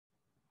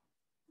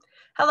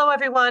Hello,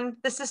 everyone.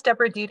 This is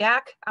Debra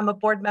Dudek. I'm a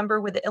board member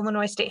with the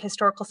Illinois State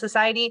Historical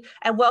Society,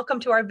 and welcome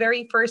to our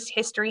very first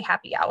History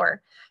Happy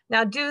Hour.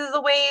 Now, due to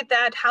the way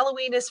that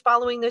Halloween is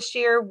following this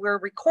year, we're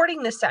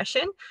recording this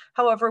session.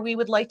 However, we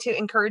would like to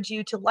encourage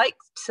you to like,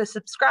 to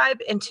subscribe,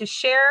 and to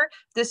share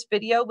this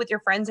video with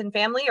your friends and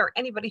family or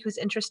anybody who's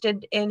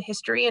interested in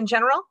history in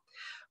general.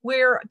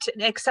 We're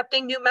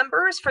accepting new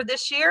members for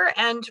this year,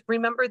 and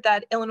remember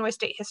that Illinois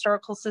State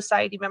Historical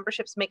Society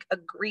memberships make a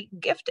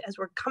great gift as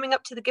we're coming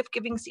up to the gift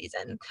giving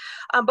season.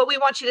 But we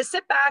want you to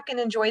sit back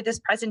and enjoy this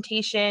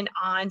presentation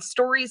on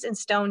Stories in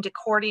Stone,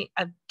 decoding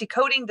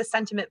the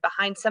sentiment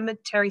behind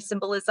cemetery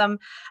symbolism,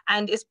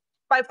 and is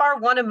by far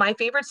one of my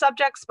favorite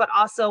subjects, but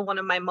also one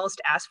of my most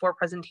asked for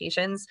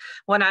presentations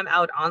when I'm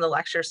out on the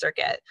lecture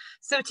circuit.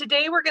 So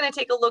today we're going to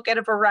take a look at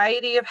a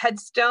variety of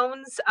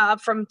headstones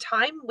from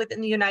time within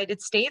the United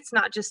States,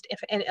 not just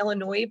in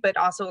Illinois, but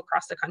also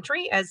across the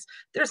country, as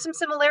there's some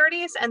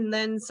similarities and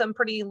then some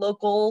pretty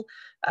local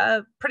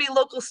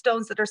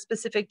stones that are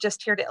specific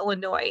just here to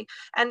Illinois.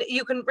 And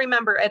you can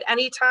remember at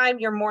any time,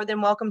 you're more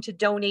than welcome to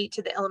donate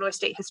to the Illinois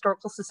State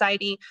Historical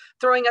Society.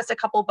 Throwing us a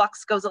couple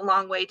bucks goes a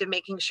long way to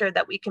making sure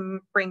that we can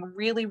bring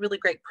really, really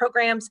great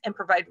programs and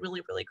provide really,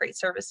 really great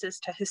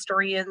services to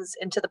historians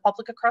and to the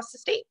public across the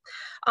state.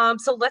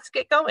 So let's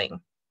get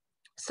going.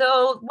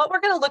 So what we're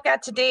going to look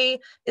at today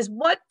is,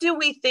 what do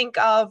we think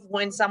of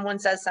when someone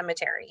says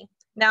cemetery?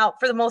 Now,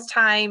 for the most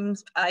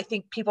times, I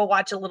think people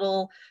watch a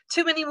little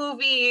too many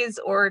movies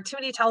or too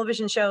many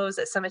television shows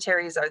that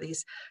cemeteries are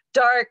these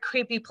dark,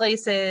 creepy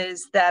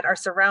places that are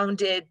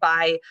surrounded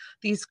by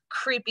these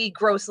creepy,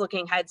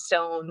 gross-looking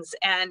headstones,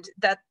 and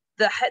that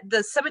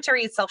the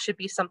cemetery itself should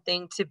be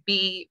something to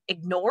be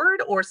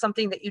ignored or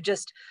something that you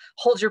just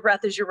hold your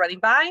breath as you're running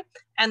by,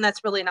 and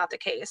that's really not the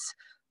case.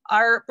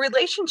 Our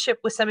relationship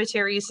with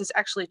cemeteries has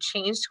actually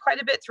changed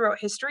quite a bit throughout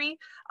history,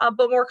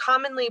 but more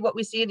commonly what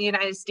we see in the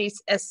United States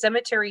as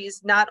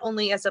cemeteries, not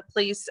only as a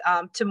place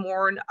to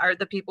mourn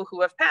the people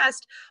who have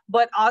passed,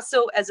 but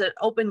also as an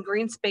open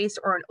green space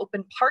or an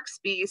open park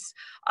space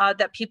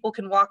that people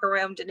can walk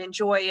around and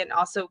enjoy and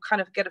also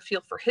kind of get a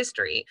feel for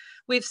history.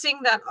 We've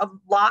seen that a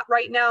lot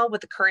right now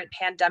with the current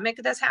pandemic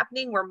that's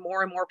happening, where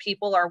more and more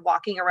people are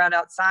walking around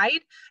outside,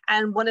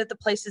 and one of the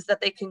places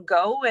that they can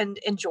go and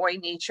enjoy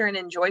nature and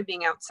enjoy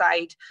being outside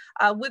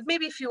with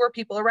maybe fewer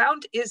people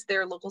around is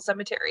their local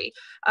cemetery.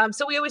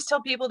 So we always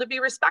tell people to be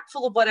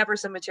respectful of whatever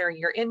cemetery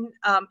you're in.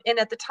 And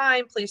at the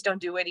time, please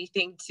don't do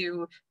anything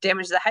to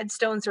damage the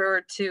headstones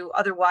or to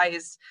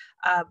otherwise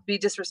be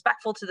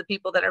disrespectful to the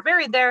people that are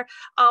buried there.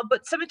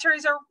 But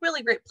cemeteries are a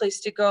really great place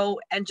to go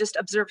and just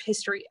observe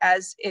history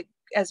as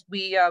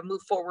we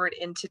move forward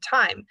into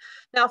time.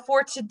 Now,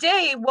 for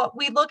today, what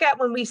we look at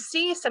when we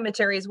see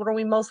cemeteries, what are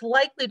we most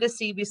likely to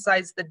see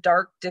besides the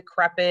dark,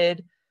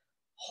 decrepit,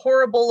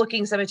 horrible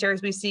looking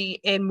cemeteries we see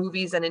in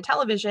movies and in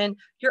television?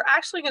 You're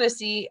actually going to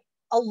see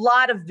a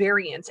lot of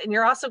variants, and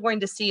you're also going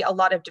to see a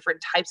lot of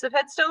different types of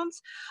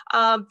headstones,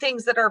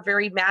 things that are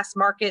very mass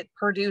market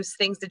produced,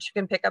 things that you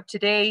can pick up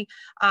today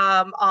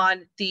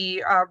on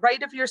the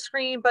right of your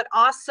screen, but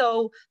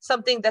also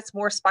something that's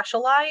more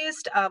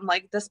specialized,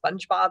 like the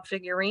SpongeBob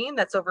figurine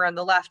that's over on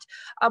the left.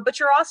 But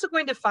you're also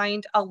going to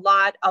find a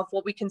lot of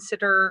what we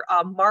consider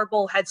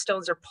marble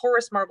headstones or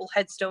porous marble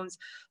headstones,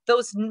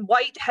 those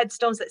white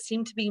headstones that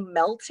seem to be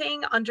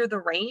melting under the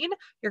rain.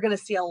 You're going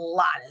to see a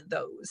lot of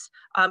those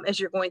as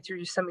you're going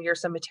through some of your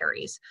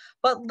cemeteries.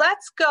 But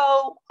let's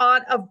go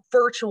on a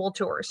virtual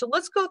tour. So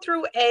let's go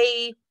through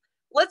a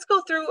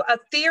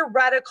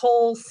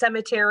theoretical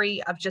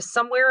cemetery of just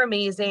somewhere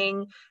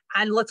amazing,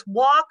 and let's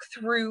walk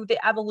through the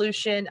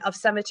evolution of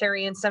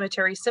cemetery and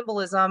cemetery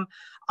symbolism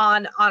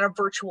on a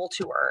virtual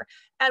tour.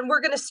 And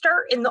we're going to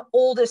start in the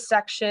oldest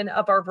section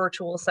of our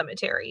virtual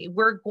cemetery.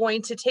 We're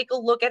going to take a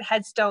look at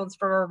headstones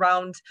from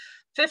around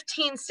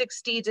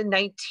 1560 to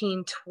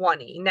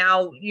 1920.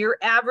 Now, your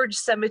average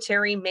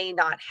cemetery may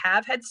not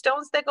have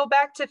headstones that go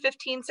back to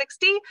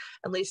 1560,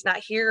 at least not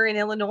here in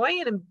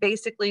Illinois, and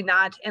basically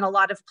not in a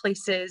lot of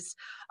places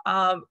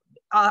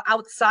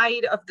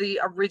outside of the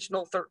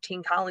original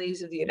 13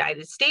 colonies of the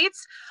United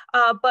States.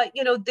 But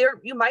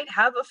you might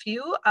have a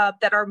few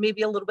that are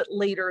maybe a little bit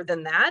later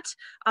than that.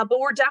 But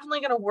we're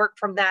definitely going to work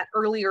from that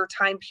earlier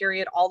time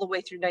period all the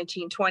way through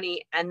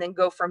 1920, and then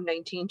go from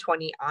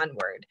 1920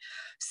 onward.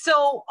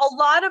 So a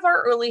lot of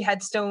our early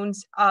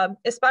headstones,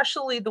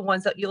 especially the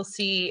ones that you'll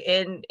see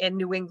in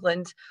New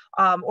England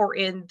or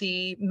in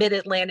the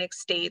mid-Atlantic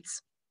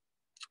states,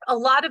 a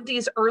lot of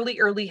these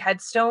early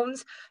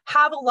headstones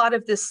have a lot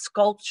of this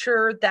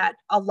sculpture that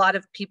a lot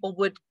of people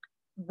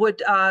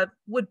would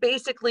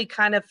basically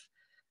kind of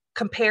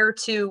compare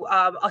to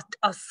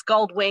a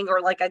skulled wing or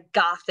like a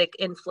Gothic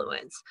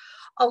influence.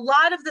 A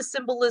lot of the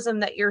symbolism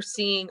that you're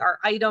seeing are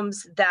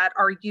items that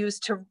are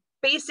used to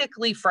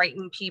basically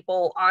frighten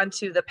people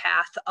onto the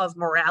path of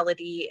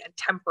morality and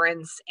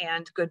temperance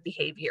and good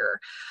behavior.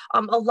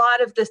 A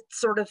lot of the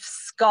sort of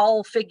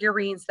skull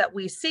figurines that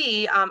we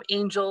see,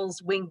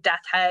 angels, winged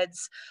death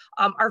heads,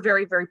 are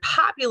very, very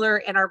popular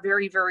and are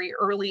very, very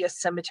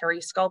earliest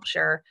cemetery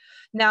sculpture.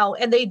 Now,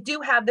 and they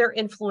do have their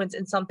influence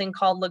in something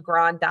called Le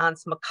Grand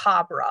Danse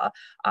Macabre,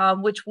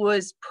 which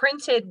was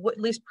printed, at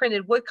least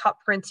printed, woodcut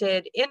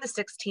printed in the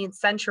 16th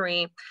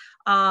century.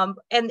 And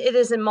it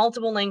is in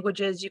multiple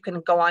languages. You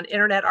can go on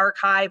Internet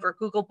Archive or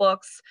Google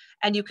Books,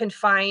 and you can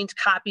find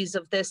copies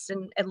of this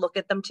and look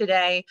at them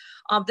today.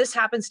 This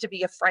happens to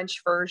be a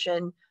French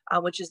version,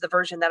 which is the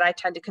version that I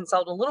tend to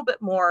consult a little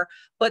bit more.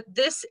 But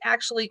this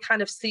actually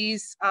kind of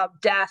sees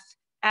death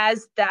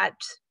as that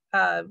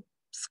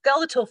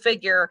skeletal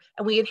figure,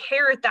 and we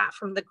inherit that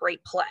from the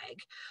Great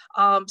Plague.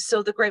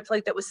 So the Great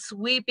Plague that was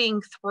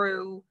sweeping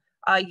through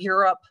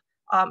Europe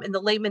in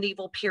the late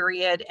medieval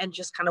period and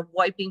just kind of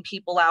wiping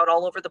people out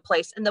all over the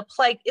place. And the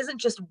plague isn't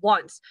just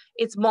once,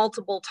 it's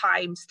multiple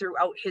times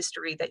throughout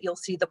history that you'll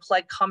see the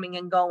plague coming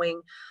and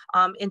going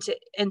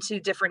into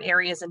different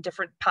areas and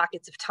different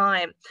pockets of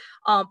time.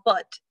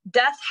 But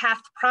death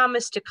hath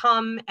promised to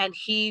come, and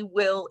he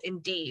will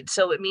indeed.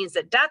 So it means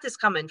that death is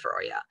coming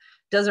for you.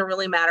 Doesn't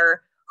really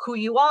matter who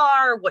you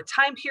are, what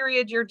time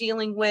period you're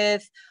dealing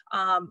with,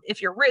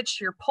 if you're rich,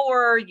 you're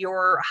poor,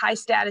 you're high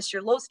status,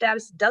 you're low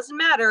status, doesn't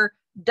matter.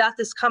 Death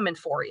is coming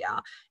for you.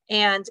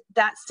 And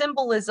that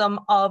symbolism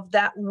of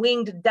that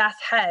winged death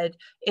head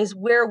is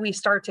where we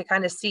start to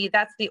kind of see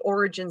that's the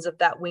origins of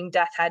that winged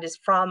death head, is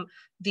from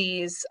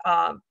the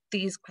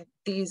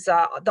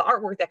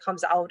artwork that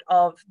comes out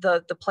of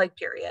the plague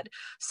period.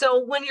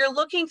 So when you're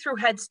looking through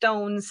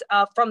headstones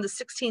from the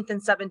 16th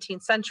and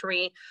 17th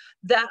century,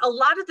 that a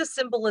lot of the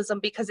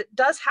symbolism, because it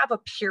does have a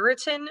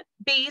Puritan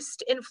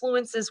based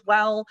influence as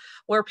well,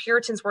 where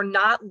Puritans were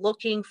not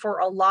looking for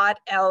a lot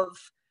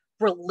of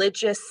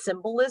religious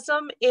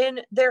symbolism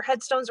in their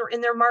headstones or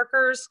in their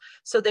markers.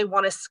 So they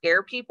want to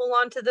scare people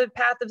onto the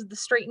path of the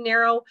straight and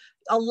narrow.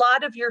 A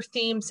lot of your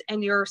themes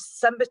and your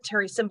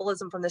cemetery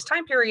symbolism from this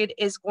time period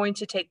is going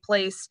to take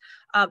place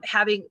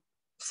having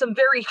some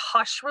very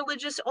hush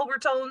religious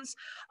overtones,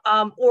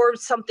 or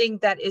something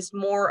that is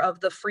more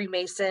of the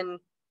Freemason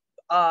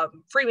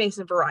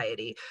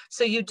variety.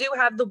 So you do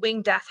have the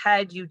winged death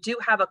head, you do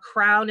have a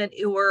crown and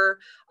ewer,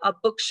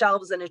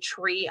 bookshelves and a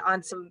tree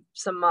on some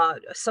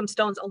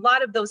stones. A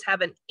lot of those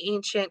have an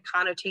ancient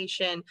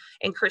connotation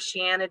in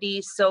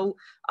Christianity. So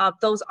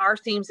those are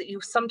themes that you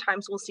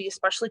sometimes will see,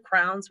 especially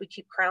crowns. We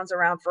keep crowns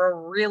around for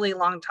a really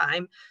long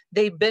time.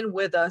 They've been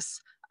with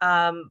us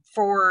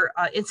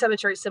in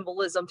cemetery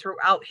symbolism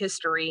throughout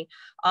history.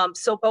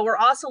 But we're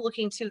also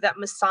looking to that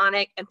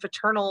Masonic and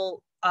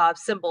fraternal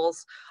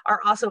symbols are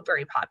also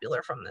very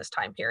popular from this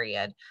time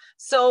period.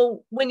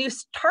 So when you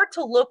start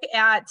to look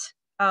at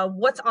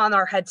what's on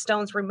our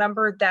headstones,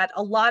 remember that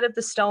a lot of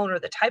the stone or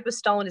the type of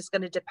stone is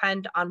going to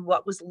depend on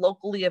what was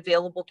locally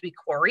available to be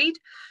quarried.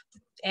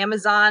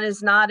 Amazon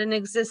is not in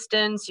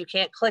existence. You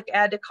can't click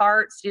add to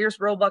cart. Sears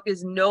Roebuck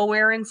is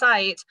nowhere in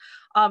sight.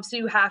 So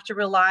you have to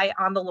rely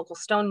on the local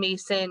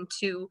stonemason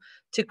to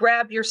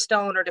grab your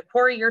stone or to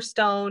quarry your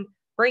stone,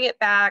 bring it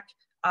back,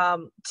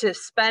 to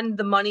spend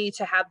the money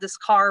to have this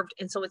carved.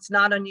 And so it's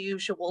not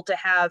unusual to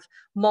have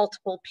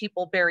multiple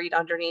people buried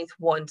underneath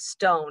one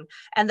stone,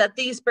 and that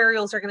these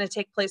burials are going to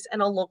take place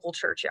in a local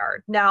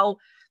churchyard. Now,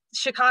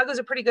 Chicago is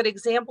a pretty good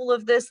example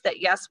of this, that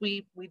yes,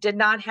 we did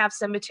not have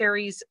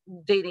cemeteries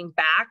dating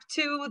back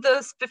to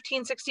the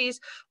 1560s,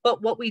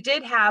 but what we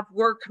did have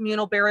were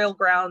communal burial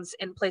grounds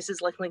in places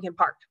like Lincoln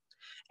Park.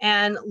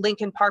 And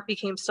Lincoln Park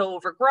became so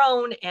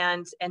overgrown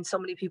and so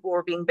many people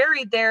were being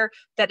buried there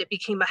that it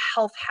became a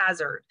health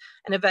hazard.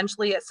 And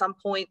eventually at some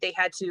point they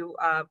had to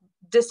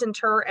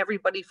disinter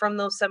everybody from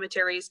those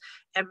cemeteries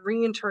and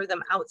reinter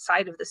them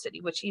outside of the city,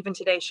 which even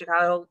today,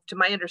 Chicago, to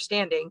my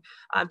understanding,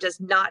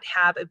 does not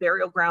have a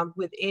burial ground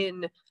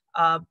within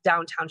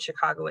downtown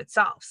Chicago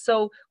itself.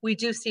 So we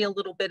do see a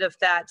little bit of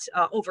that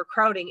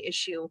overcrowding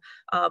issue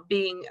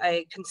being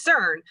a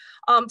concern.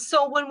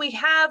 So when we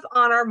have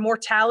on our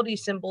mortality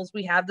symbols,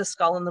 we have the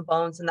skull and the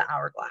bones and the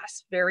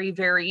hourglass. Very,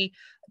 very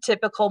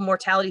typical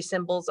mortality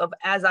symbols of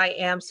as I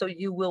am, so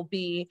you will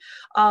be.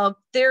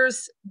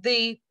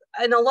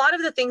 And a lot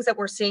of the things that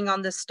we're seeing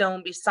on this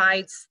stone,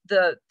 besides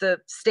the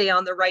stay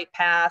on the right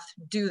path,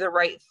 do the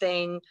right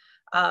thing,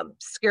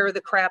 scare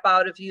the crap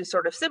out of you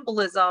sort of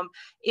symbolism,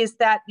 is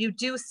that you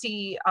do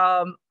see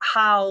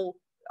how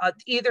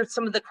either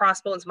some of the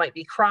crossbones might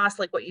be crossed,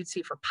 like what you'd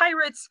see for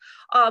pirates,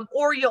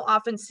 or you'll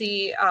often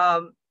see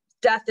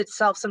death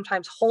itself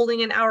sometimes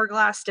holding an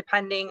hourglass,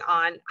 depending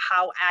on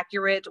how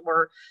accurate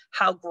or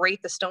how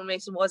great the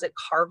stonemason was at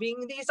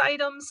carving these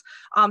items.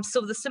 So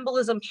the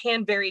symbolism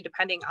can vary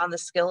depending on the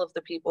skill of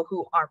the people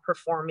who are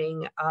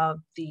performing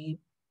the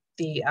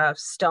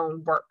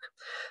stone work.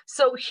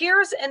 So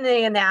here's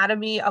the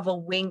anatomy of a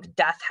winged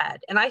death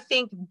head. And I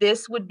think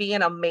this would be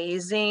an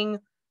amazing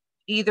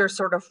either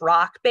sort of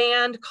rock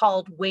band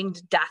called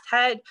Winged Death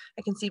Head.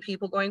 I can see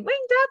people going,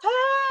 Winged Death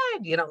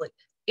Head, like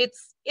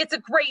it's a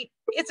great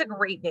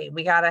name.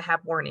 We got to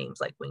have more names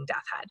like Winged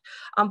Death Head.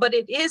 But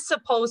it is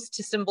supposed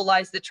to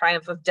symbolize the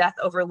triumph of death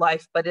over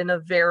life, but in a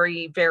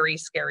very, very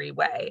scary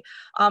way.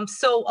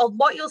 So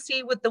what you'll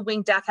see with the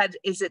Winged Death Head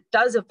is it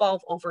does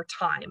evolve over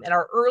time. In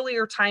our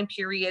earlier time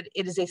period,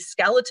 it is a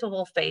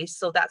skeletal face.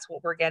 So that's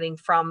what we're getting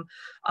from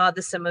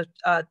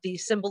the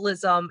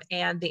symbolism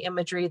and the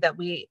imagery that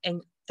we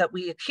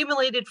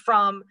accumulated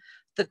from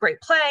the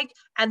Great Plague.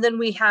 And then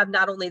we have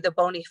not only the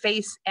bony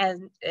face,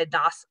 and it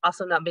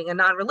also not being a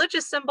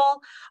non-religious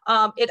symbol,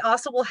 it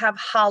also will have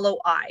hollow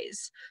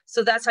eyes.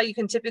 So that's how you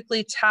can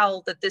typically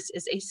tell that this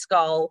is a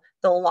skull,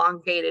 the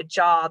elongated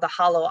jaw, the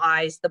hollow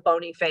eyes, the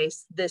bony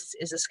face. This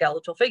is a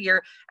skeletal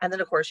figure. And then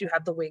of course you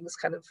have the wings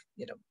kind of,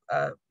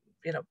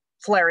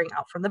 flaring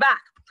out from the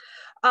back.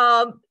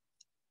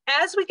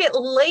 As we get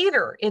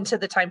later into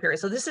the time period,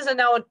 so this is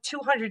now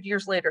 200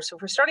 years later. So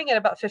if we're starting at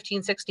about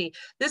 1560,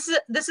 this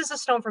is a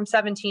stone from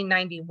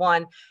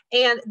 1791,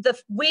 and the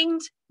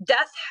winged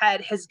death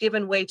head has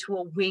given way to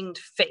a winged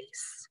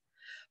face.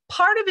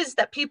 Part of it is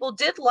that people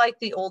did like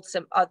the old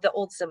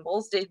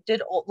symbols, they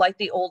did like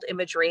the old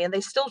imagery, and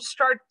they still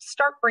start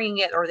bringing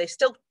it, or they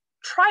still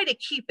try to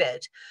keep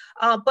it,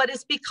 but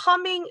it's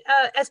becoming,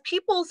 as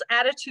people's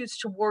attitudes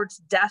towards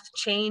death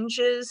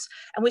changes,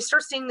 and we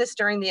start seeing this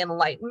during the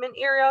Enlightenment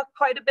era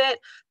quite a bit,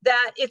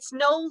 that it's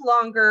no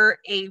longer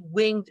a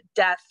winged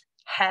death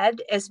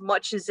head as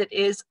much as it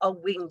is a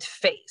winged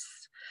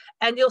face.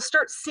 And you'll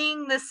start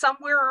seeing this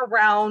somewhere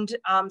around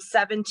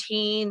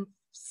 1760,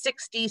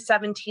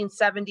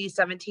 1770,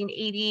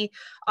 1780,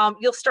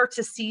 you'll start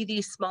to see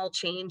these small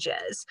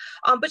changes.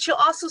 But you'll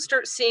also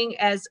start seeing,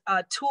 as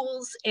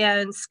tools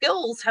and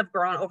skills have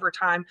grown over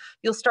time,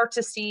 you'll start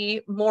to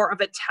see more of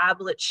a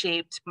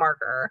tablet-shaped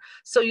marker.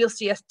 So you'll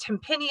see a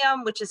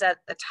tympanium, which is at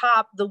the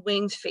top, the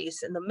winged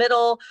face in the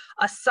middle,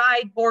 a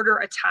side border,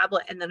 a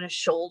tablet, and then a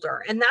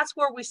shoulder. And that's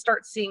where we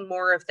start seeing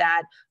more of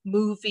that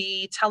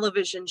movie,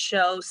 television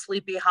show,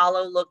 Sleepy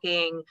Hollow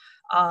looking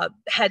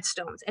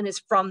headstones, and is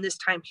from this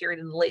time period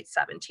in the late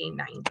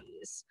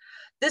 1790s.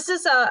 This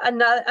is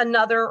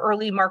another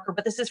early marker,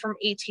 but this is from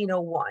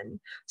 1801.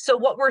 So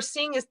what we're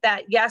seeing is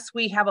that, yes,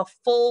 we have a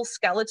full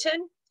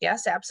skeleton.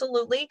 Yes,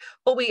 absolutely.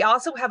 But we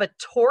also have a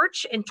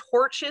torch, and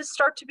torches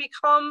start to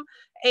become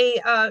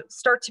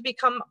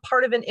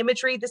part of an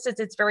imagery. This is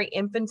its very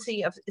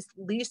infancy, of at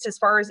least as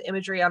far as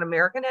imagery on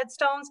American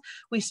headstones.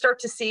 We start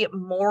to see it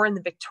more in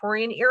the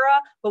Victorian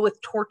era, but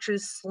with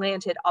torches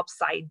slanted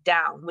upside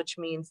down, which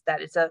means that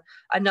it's that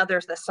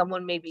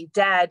someone may be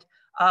dead,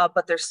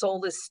 but their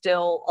soul is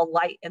still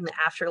alight in the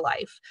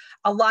afterlife.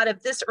 A lot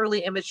of this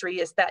early imagery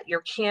is that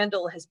your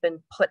candle has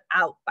been put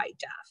out by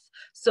death.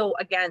 So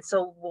again,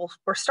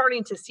 we're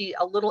starting to see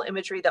a little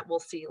imagery that we'll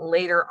see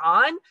later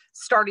on,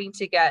 starting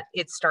to get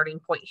its starting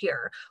point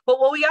here. But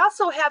what we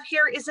also have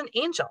here is an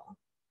angel.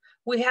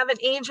 We have an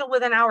angel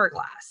with an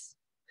hourglass.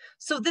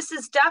 So this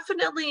is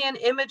definitely an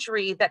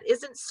imagery that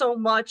isn't so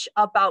much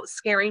about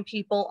scaring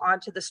people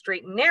onto the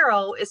straight and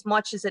narrow as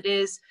much as it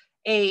is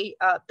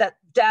that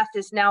death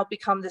has now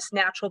become this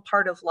natural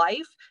part of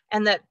life,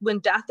 and that when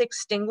death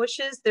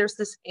extinguishes, there's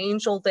this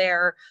angel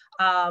there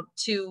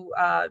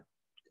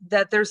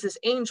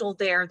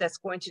that's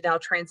going to now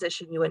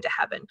transition you into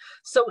heaven.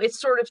 So it's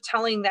sort of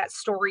telling that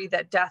story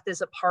that death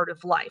is a part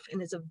of life,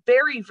 and is a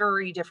very,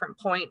 very different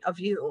point of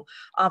view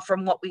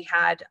from what we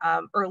had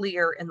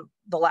earlier in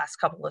the last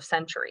couple of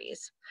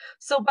centuries.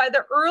 So by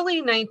the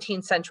early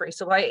 19th century,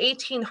 so by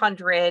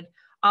 1800,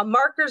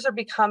 markers are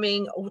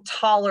becoming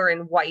taller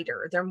and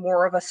whiter. They're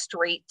more of a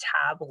straight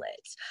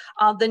tablet.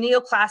 The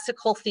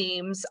neoclassical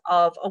themes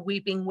of a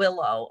weeping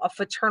willow, a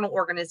fraternal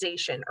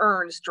organization,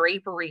 urns,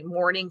 drapery,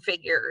 mourning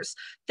figures,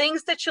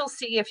 things that you'll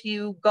see if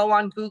you go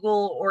on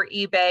Google or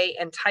eBay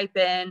and type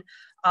in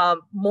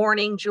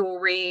mourning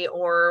jewelry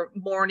or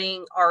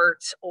mourning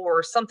art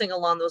or something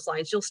along those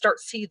lines. You'll start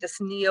to see this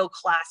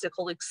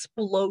neoclassical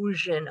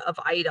explosion of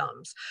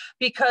items,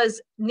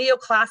 because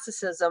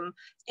neoclassicism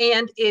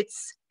and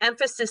its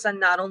emphasis on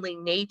not only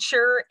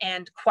nature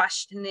and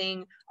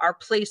questioning our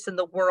place in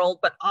the world,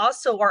 but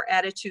also our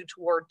attitude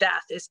toward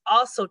death is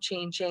also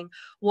changing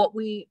what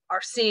we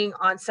are seeing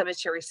on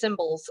cemetery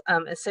symbols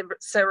and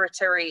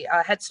cemetery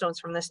headstones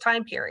from this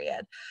time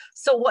period.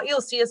 So what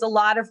you'll see is a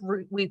lot of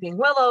weeping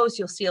willows.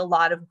 You'll see a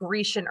lot of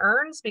Grecian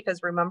urns,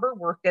 because remember,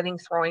 we're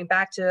throwing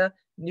back to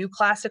new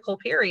classical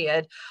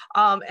period.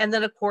 And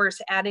then of course,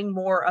 adding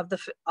more of the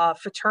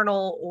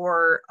fraternal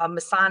or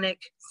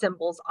Masonic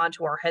symbols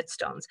onto our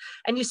headstones.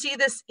 And you see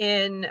this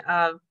in,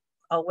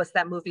 what's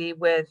that movie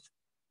with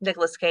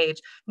Nicolas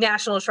Cage,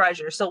 National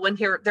Treasure. So when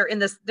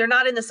they're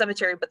not in the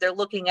cemetery, but they're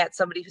looking at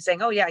somebody who's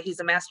saying, oh yeah, he's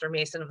a master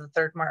mason of the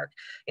third mark.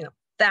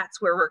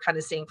 That's where we're kind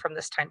of seeing from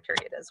this time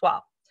period as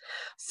well.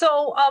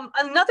 So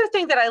another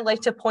thing that I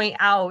like to point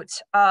out,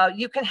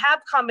 you can have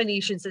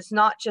combinations. It's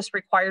not just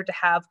required to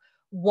have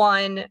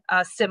one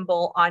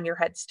symbol on your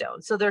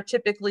headstone. So there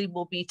typically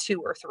will be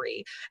 2 or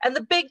 3. And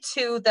the big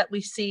 2 that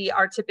we see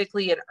are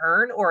typically an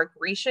urn or a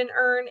Grecian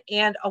urn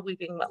and a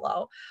weeping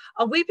willow.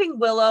 A weeping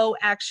willow,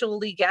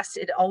 actually, yes,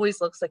 it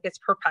always looks like it's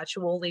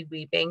perpetually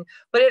weeping,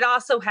 but it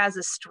also has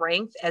a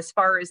strength as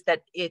far as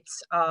that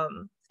it's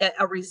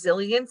a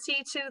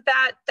resiliency to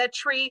that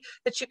tree,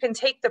 that you can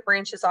take the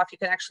branches off. You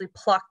can actually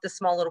pluck the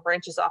small little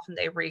branches off and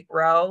they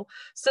regrow.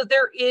 So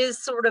there is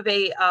sort of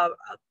a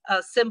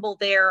symbol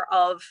there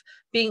of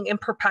being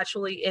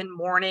perpetually in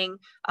mourning,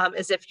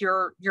 as if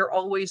you're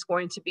always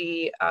going to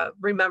be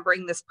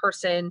remembering this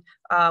person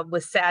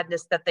with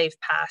sadness that they've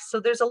passed. So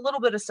there's a little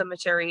bit of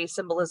cemetery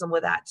symbolism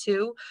with that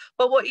too.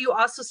 But what you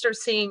also start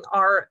seeing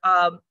are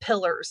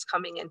pillars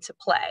coming into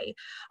play.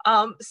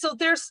 So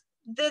there's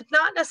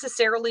not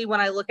necessarily,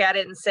 when I look at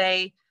it and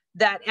say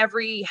that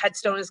every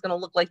headstone is going to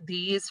look like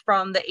these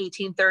from the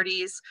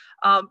 1830s.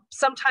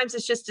 Sometimes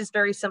it's just as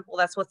very simple.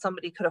 That's what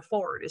somebody could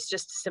afford, is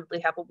just to simply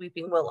have a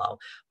weeping willow.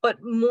 But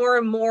more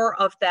and more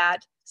of that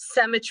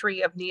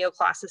symmetry of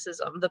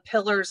neoclassicism, the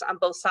pillars on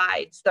both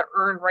sides, the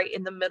urn right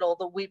in the middle,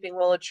 the weeping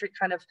willow tree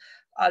kind of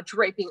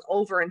draping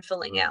over and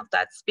filling out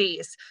that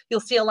space.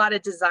 You'll see a lot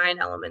of design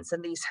elements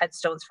in these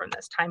headstones from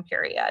this time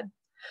period.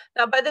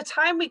 Now, by the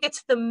time we get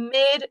to the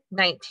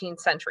mid-19th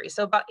century,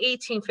 so about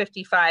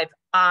 1855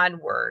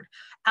 onward,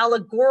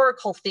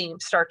 allegorical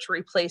themes start to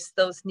replace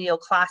those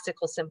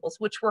neoclassical symbols,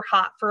 which were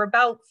hot for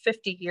about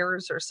 50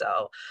 years or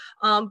so.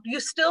 You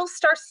still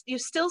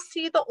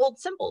see the old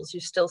symbols. You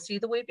still see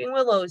the weeping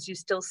willows. You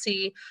still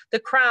see the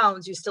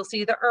crowns. You still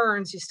see the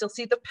urns. You still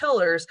see the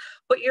pillars.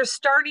 But you're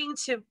starting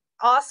to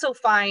also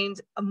find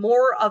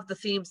more of the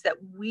themes that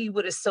we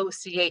would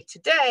associate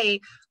today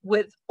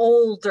with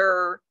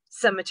older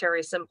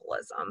cemetery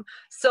symbolism.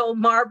 So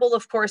marble,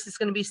 of course, is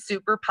going to be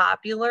super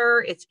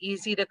popular. It's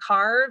easy to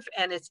carve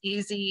and it's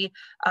easy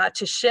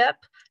to ship.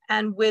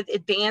 And with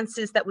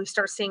advances that we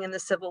start seeing in the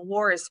Civil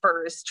War as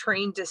far as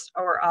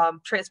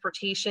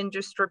transportation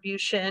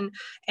distribution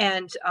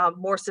and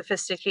more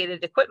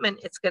sophisticated equipment,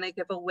 it's going to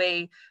give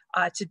away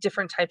to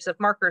different types of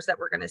markers that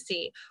we're going to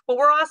see. But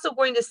we're also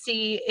going to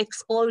see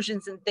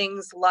explosions in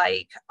things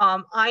like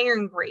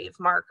iron grave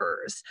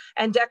markers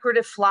and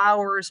decorative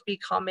flowers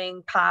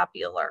becoming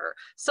popular.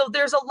 So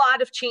there's a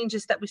lot of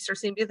changes that we start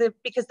seeing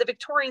because the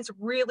Victorians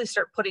really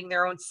start putting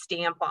their own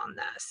stamp on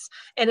this.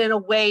 And in a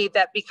way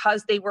that,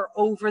 because they were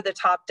over the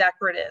top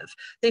decorative,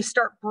 they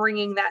start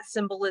bringing that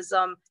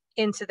symbolism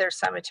into their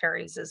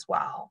cemeteries as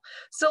well.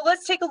 So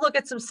let's take a look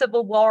at some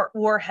Civil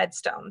War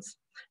headstones.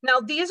 Now,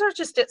 these are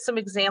just some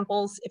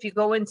examples. If you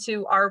go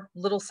into our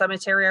little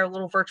cemetery, our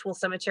little virtual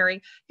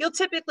cemetery, you'll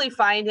typically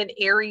find an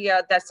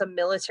area that's a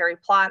military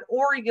plot,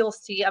 or you'll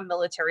see a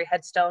military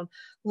headstone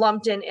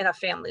lumped in a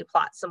family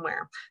plot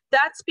somewhere.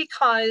 That's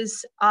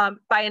because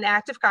by an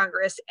act of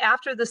Congress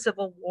after the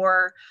Civil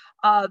War,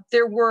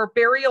 there were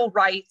burial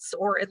rights,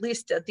 or at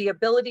least the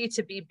ability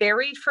to be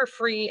buried for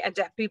free and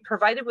to be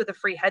provided with a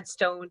free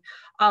headstone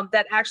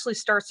that actually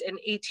starts in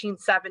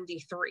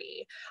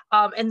 1873.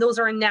 And those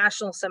are in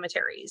national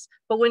cemeteries.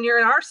 But when you're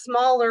in our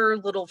smaller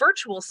little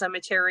virtual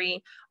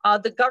cemetery,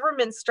 the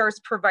government starts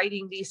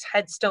providing these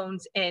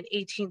headstones in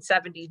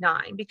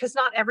 1879, because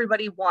not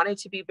everybody wanted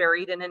to be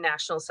buried in a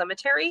national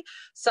cemetery.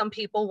 Some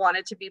people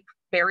wanted to be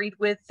buried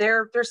with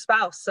their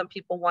spouse. Some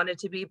people wanted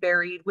to be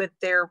buried with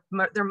their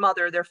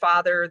mother, their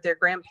father, their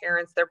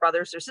grandparents, their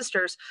brothers, their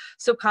sisters.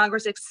 So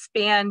Congress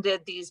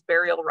expanded these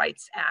burial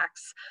rights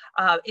acts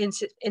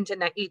into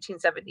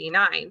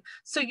 1879.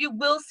 So you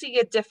will see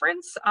a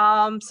difference.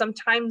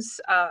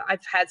 Sometimes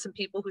I've had some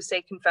people who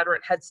say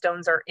Confederate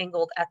headstones are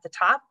angled at the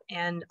top,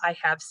 and I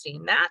have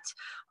seen that.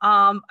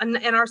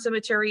 In our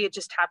cemetery, it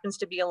just happens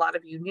to be a lot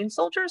of Union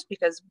soldiers,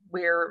 because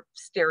we're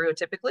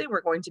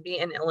going to be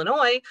in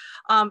Illinois.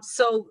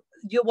 So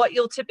what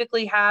you'll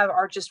typically have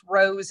are just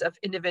rows of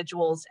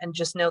individuals, and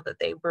just know that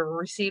they were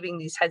receiving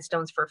these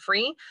headstones for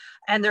free,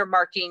 and their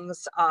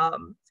markings,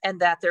 and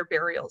that their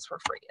burials were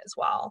free as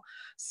well.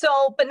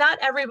 So, but not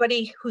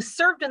everybody who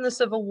served in the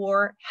Civil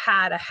War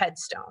had a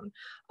headstone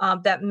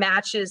that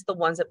matches the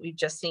ones that we've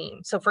just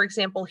seen. So for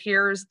example,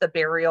 here's the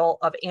burial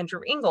of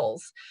Andrew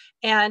Ingalls.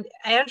 And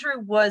Andrew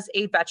was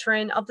a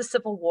veteran of the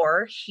Civil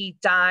War. He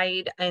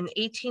died in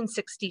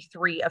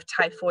 1863 of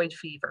typhoid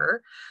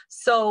fever.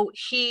 So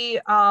he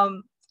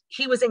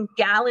was in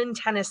Gallon,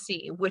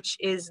 Tennessee, which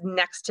is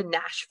next to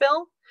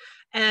Nashville.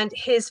 And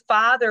his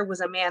father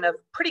was a man of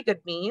pretty good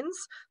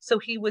means. So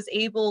he was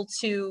able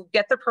to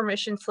get the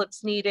permission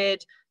slips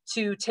needed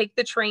to take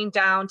the train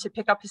down to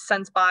pick up his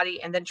son's body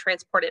and then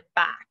transport it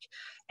back.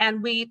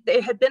 And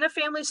it had been a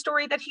family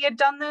story that he had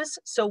done this,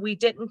 so we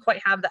didn't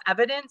quite have the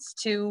evidence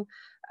to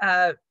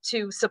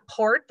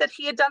support that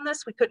he had done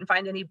this. We couldn't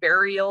find any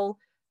burial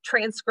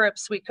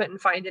transcripts. We couldn't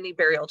find any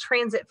burial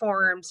transit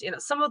forms,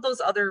 some of those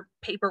other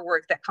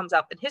paperwork that comes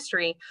up in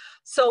history.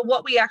 So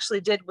what we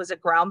actually did was a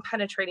ground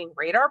penetrating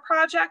radar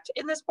project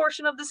in this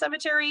portion of the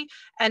cemetery.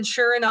 And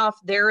sure enough,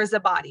 there is a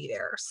body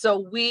there.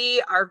 So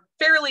we are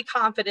fairly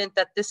confident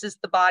that this is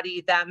the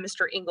body that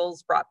Mr.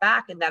 Ingalls brought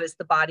back, and that is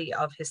the body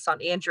of his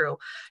son, Andrew.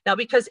 Now,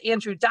 because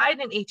Andrew died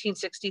in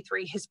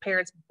 1863, his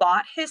parents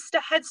bought his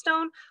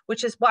headstone,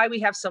 which is why we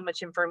have so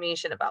much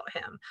information about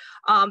him.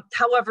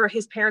 However,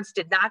 his parents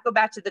did not go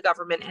back to the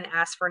government and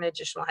ask for an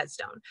additional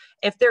headstone.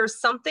 If there's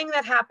something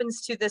that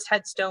happens to this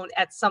headstone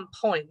at some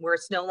point where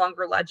it's no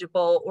longer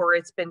legible or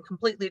it's been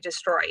completely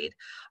destroyed,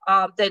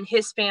 then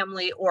his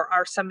family or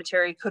our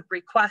cemetery could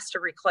request a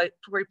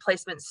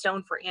replacement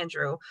stone for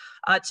Andrew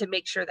to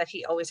make sure that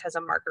he always has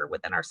a marker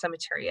within our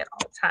cemetery at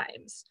all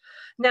times.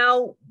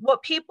 Now,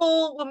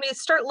 when we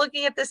start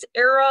looking at this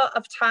era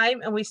of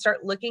time and we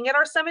start looking at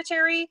our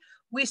cemetery,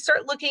 we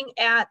start looking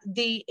at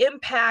the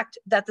impact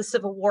that the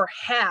Civil War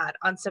had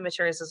on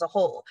cemeteries as a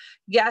whole.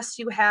 Yes,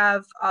 you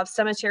have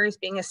cemeteries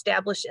being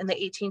established in the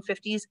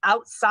 1850s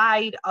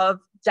outside of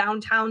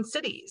downtown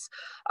cities.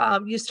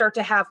 You start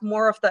to have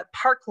more of the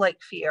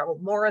park-like feel,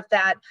 more of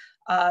that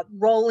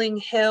rolling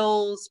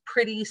hills,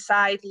 pretty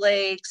side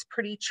lakes,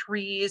 pretty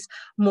trees,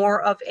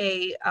 more of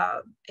a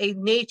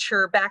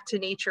nature, back to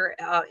nature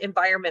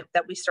environment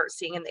that we start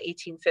seeing in the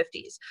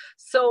 1850s.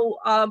 So,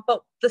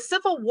 but the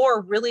Civil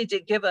War really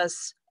did give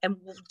us and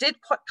did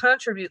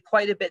contribute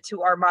quite a bit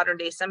to our modern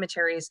day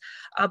cemeteries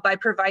by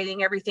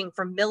providing everything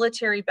from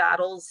military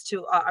battles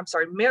to,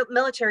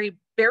 military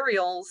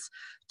burials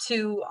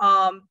to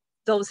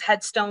those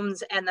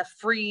headstones and the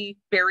free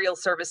burial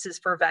services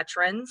for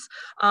veterans,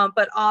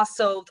 but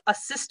also a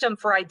system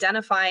for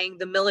identifying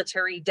the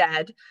military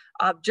dead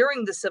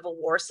during the Civil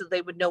War, so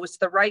they would know it's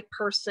the right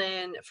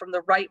person from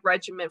the right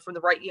regiment, from the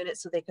right unit,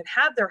 so they could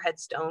have their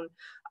headstone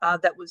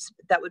that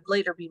would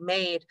later be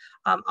made.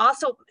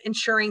 Also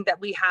ensuring that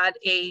we had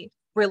a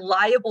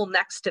reliable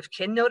next of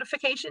kin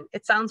notification.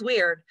 It sounds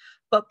weird,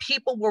 but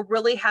people were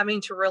really having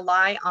to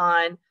rely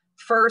on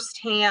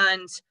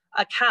firsthand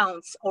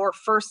accounts or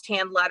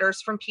firsthand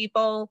letters from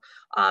people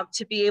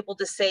to be able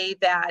to say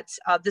that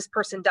this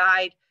person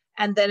died.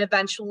 And then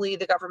eventually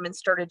the government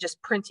started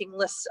just printing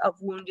lists of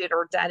wounded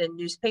or dead in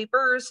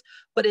newspapers.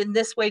 But in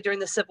this way, during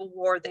the Civil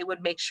War, they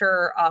would make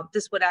sure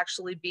this would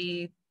actually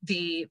be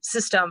the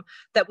system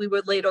that we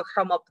would later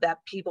come up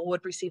that people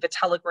would receive a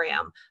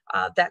telegram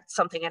that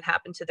something had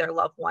happened to their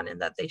loved one and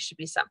that they should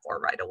be sent for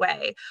right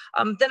away.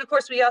 Then, of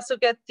course, we also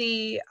get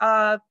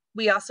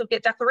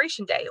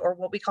Declaration Day, or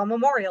what we call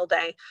Memorial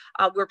Day,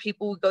 where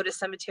people would go to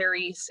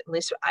cemeteries. At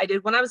least I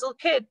did when I was a little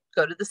kid.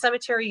 Go to the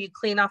cemetery, you'd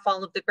clean off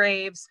all of the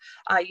graves,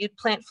 you'd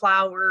plant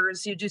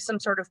flowers, you do some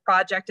sort of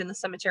project in the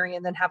cemetery,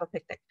 and then have a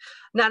picnic.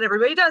 Not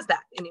everybody does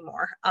that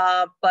anymore,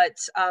 but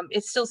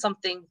it's still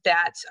something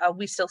that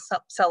we still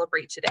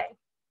celebrate today.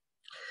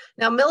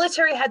 Now,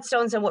 military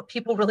headstones, and what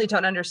people really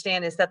don't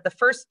understand is that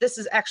this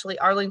is actually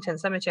Arlington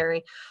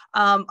Cemetery.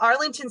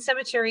 Arlington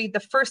Cemetery, the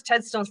first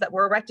headstones that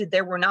were erected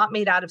there were not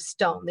made out of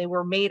stone. They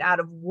were made out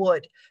of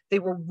wood. They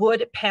were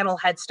wood panel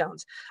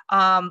headstones,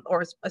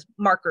 or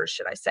markers,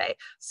 should I say.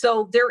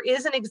 So there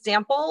is an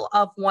example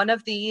of one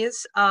of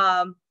these,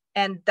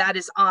 and that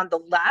is on the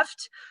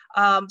left.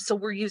 So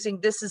we're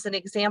using this as an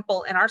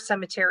example in our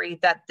cemetery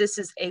that this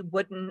is a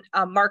wooden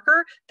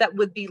marker that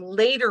would be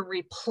later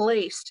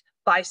replaced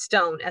by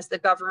stone as the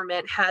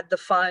government had the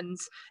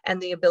funds and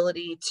the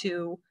ability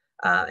to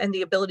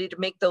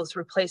make those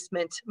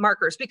replacement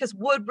markers, because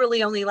wood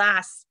really only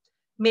lasts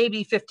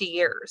maybe 50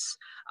 years.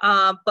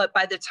 But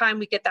by the time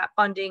we get that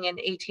funding in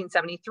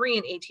 1873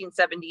 and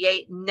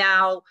 1878,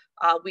 now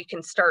we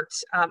can start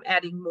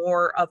adding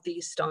more of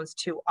these stones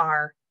to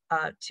our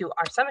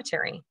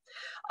cemetery.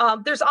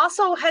 There's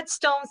also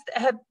headstones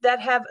that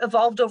have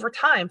evolved over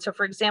time. So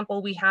for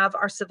example, we have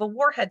our Civil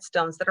War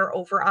headstones that are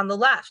over on the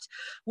left.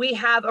 We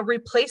have a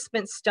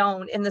replacement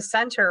stone in the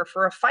center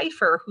for a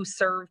fifer who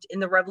served in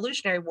the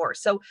Revolutionary War.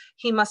 So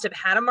he must have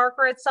had a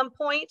marker at some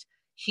point.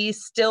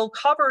 He's still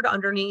covered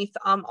underneath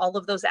all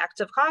of those acts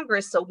of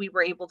Congress. So we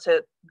were able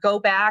to go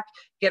back,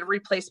 get a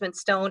replacement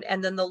stone,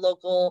 and then the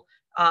local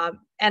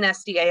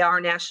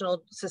NSDAR,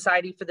 National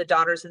Society for the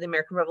Daughters of the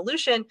American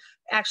Revolution,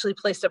 actually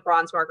placed a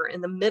bronze marker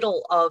in the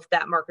middle of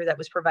that marker that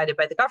was provided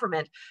by the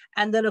government.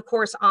 And then, of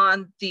course,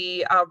 on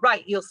the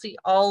right, you'll see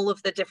all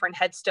of the different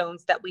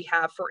headstones that we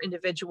have for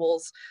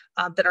individuals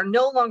that are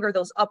no longer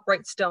those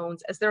upright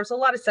stones, as there's a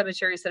lot of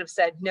cemeteries that have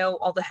said, no,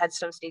 all the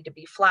headstones need to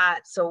be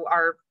flat, so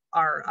our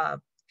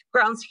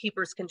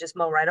groundskeepers can just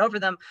mow right over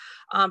them.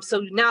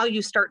 So now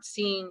you start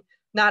seeing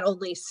not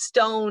only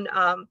stone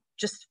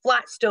just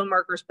flat stone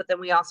markers, but then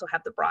we also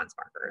have the bronze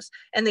markers.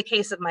 In the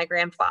case of my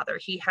grandfather,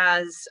 he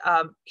has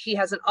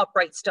an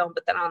upright stone,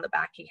 but then on the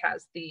back he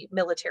has the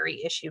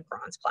military issued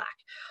bronze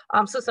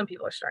plaque. So some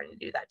people are starting to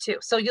do that too.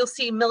 So you'll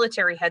see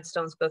military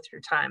headstones go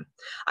through time.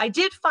 I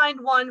did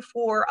find one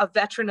for a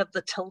veteran of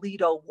the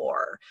Toledo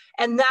War,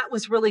 and that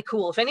was really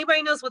cool. If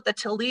anybody knows what the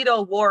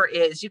Toledo War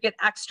is, you get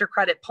extra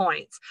credit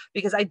points,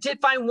 because I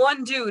did find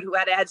one dude who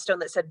had a headstone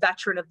that said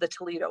veteran of the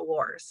Toledo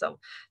War. So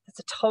that's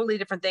a totally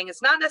different thing.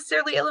 It's not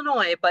necessarily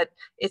Illinois, but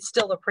it's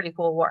still a pretty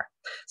cool war.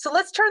 So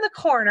let's turn the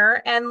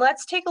corner and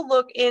let's take a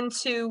look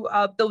into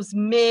those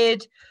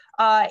mid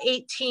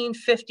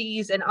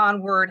 1850s and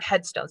onward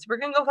headstones. We're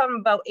going to go from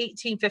about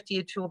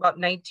 1850 to about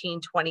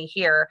 1920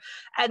 here.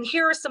 And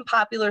here are some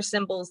popular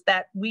symbols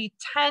that we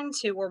tend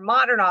to, or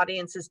modern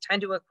audiences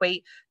tend to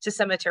equate to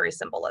cemetery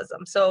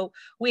symbolism. So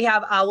we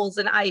have owls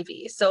and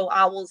ivy. So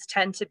owls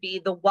tend to be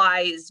the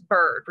wise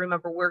bird.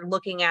 Remember, we're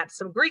looking at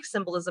some Greek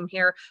symbolism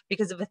here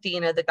because of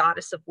Athena, the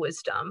goddess of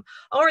wisdom,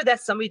 or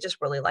that somebody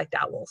just really liked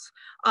owls.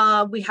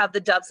 We have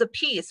the doves of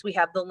peace. We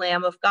have the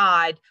Lamb of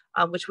God,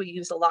 which we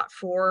use a lot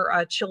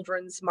for children's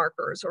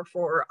markers, or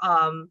for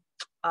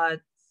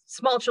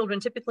small children,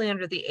 typically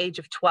under the age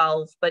of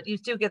 12, but you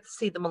do get to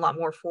see them a lot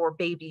more for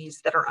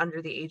babies that are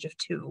under the age of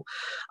 2.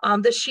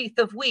 The sheath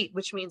of wheat,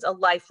 which means a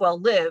life well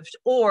lived,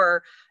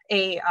 or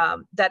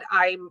that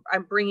I'm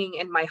bringing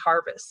in my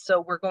harvest. So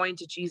we're going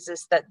to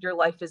Jesus, that your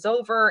life is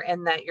over,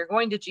 and that you're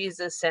going to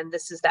Jesus, and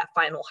this is that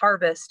final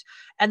harvest.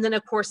 And then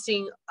of course,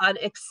 seeing an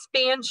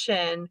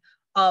expansion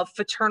of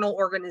fraternal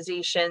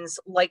organizations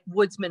like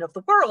Woodsmen of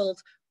the World,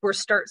 we'll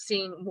start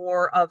seeing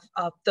more of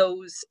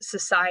those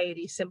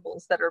society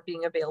symbols that are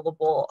being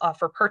available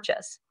for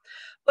purchase.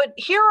 But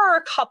here are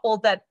a couple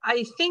that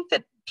I think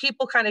that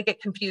people kind of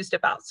get confused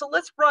about. So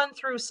let's run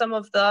through some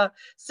of the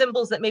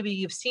symbols that maybe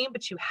you've seen,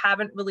 but you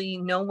haven't really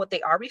known what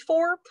they are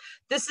before.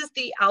 This is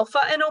the Alpha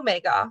and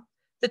Omega,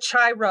 the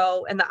Chi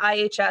Rho, and the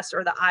IHS,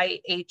 or the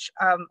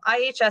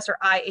IHS or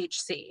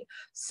IHC.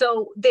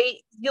 So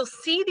you'll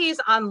see these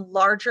on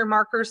larger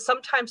markers.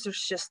 Sometimes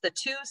there's just the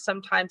 2,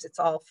 sometimes it's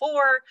all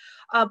 4,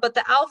 but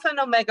the Alpha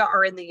and Omega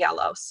are in the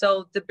yellow.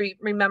 So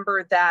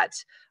remember that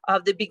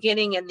the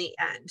beginning and the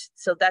end.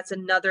 So that's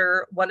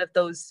another one of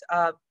those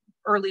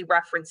early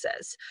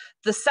references.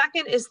 The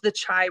second is the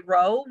Chi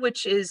Rho,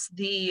 which is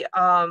the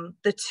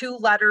 2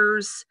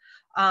 letters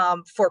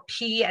for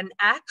P and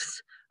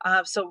X.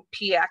 So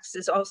PX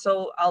is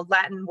also a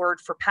Latin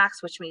word for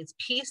pax, which means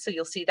peace. So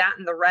you'll see that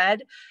in the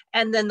red.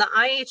 And then the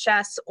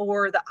IHS,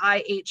 or the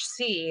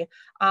IHC,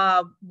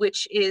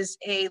 which is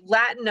a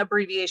Latin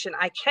abbreviation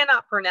I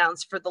cannot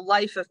pronounce for the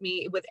life of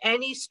me with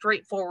any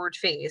straightforward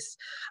face.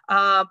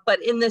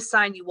 But in this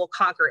sign, you will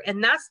conquer.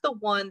 And that's the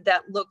one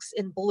that looks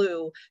in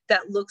blue,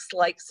 that looks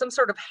like some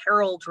sort of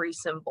heraldry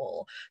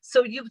symbol.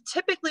 So you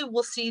typically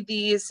will see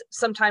these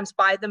sometimes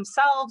by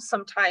themselves,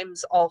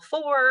 sometimes all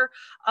 4.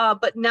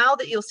 But now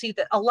that you'll see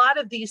that a lot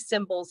of these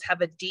symbols have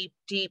a deep,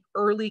 deep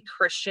early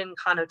Christian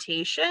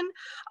connotation.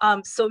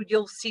 So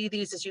you'll see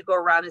these as you go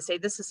around and say,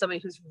 this is somebody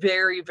who's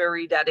very,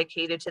 very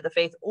dedicated to the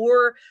faith,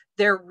 or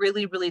they're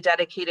really, really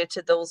dedicated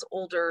to those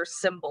older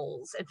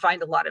symbols and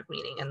find a lot of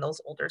meaning in those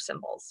older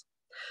symbols.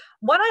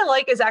 What I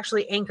like is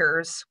actually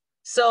anchors.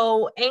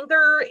 So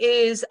anchor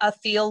is a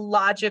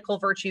theological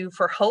virtue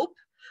for hope.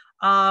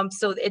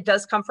 So it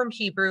does come from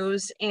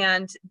Hebrews,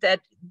 and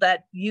that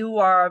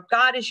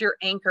God is your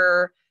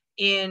anchor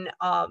in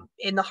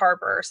the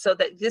harbor, so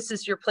that this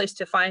is your place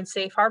to find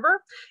safe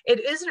harbor. It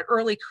is an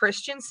early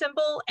Christian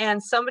symbol,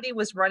 and somebody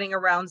was running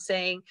around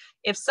saying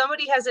if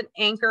somebody has an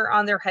anchor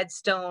on their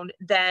headstone,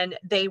 then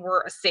they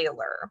were a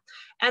sailor.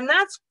 And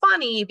that's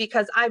funny,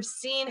 because I've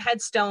seen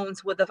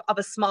headstones of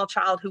a small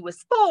child who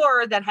was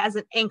 4 that has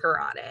an anchor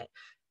on it.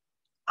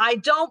 I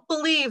don't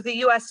believe the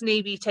US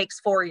Navy takes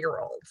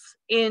 4-year-olds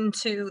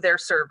into their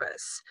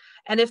service.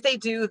 And if they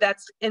do,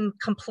 that's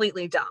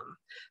completely dumb.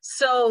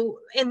 So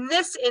in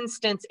this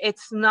instance,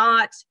 it's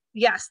not,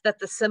 yes, that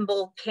the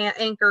symbol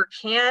anchor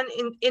can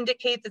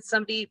indicate that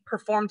somebody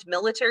performed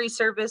military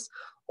service,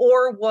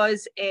 or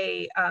was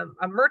a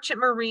merchant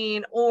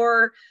marine,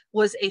 or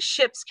was a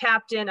ship's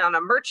captain on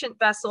a merchant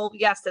vessel.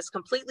 Yes, that's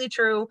completely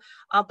true.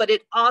 But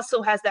it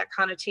also has that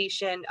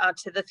connotation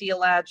to the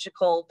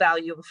theological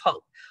value of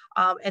hope.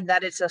 And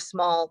that it's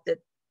that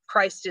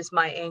Christ is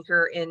my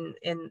anchor in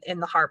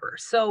the harbor.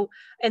 So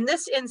in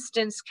this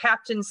instance,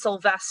 Captain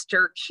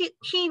Sylvester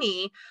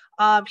Keeney,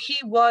 he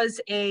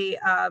was a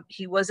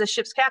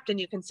ship's captain.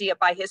 You can see it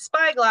by his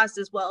spyglass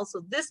as well.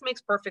 So this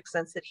makes perfect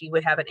sense that he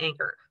would have an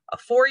anchor. A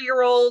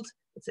 4-year-old,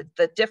 it's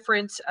a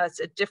different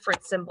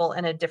symbol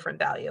and a different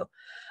value.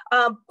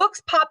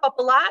 Books pop up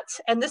a lot,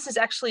 and this is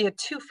actually a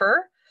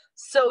twofer.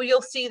 So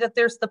you'll see that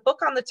there's the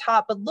book on the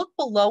top, but look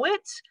below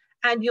it,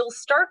 and you'll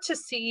start to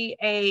see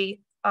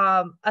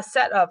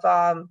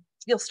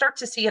you'll start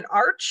to see an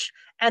arch,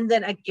 and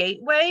then a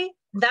gateway,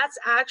 That's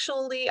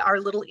actually our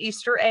little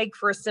Easter egg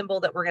for a symbol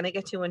that we're going to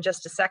get to in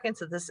just a second.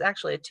 So this is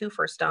actually a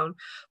twofer stone,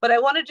 but I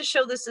wanted to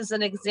show this as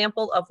an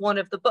example of one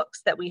of the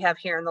books that we have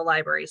here in the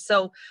library.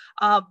 So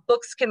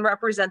books can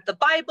represent the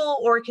Bible,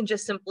 or it can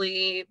just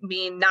simply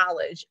mean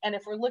knowledge. And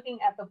if we're looking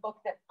at the book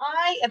that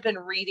I have been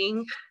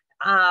reading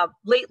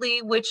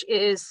lately, which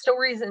is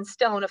Stories in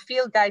Stone, a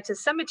field guide to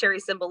cemetery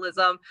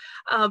symbolism,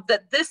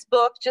 that this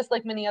book, just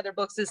like many other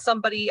books, is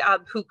somebody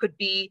who could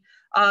be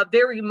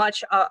very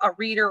much a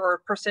reader or a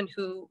person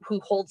who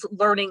holds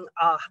learning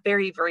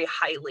very, very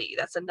highly.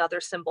 That's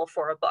another symbol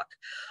for a book.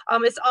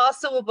 It's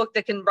also a book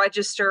that can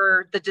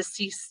register the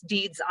deceased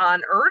deeds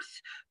on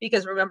earth,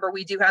 because remember,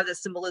 we do have the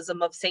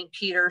symbolism of St.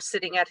 Peter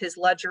sitting at his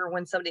ledger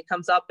when somebody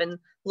comes up and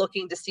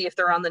looking to see if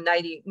they're on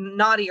the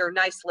naughty or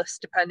nice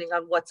list, depending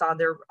on what's on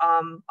their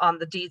on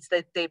the deeds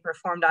that they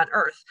performed on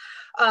earth.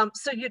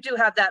 So you do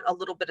have that a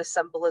little bit of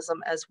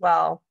symbolism as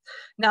well.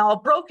 Now, a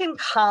broken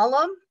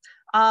column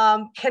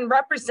can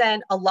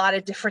represent a lot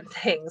of different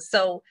things.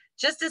 So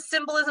just as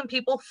symbolism,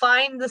 people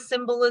find the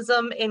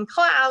symbolism in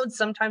clouds.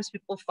 Sometimes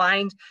people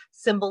find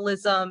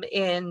symbolism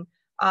in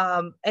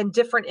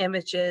different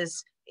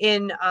images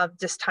in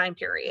this time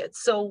period.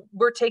 So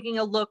we're taking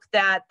a look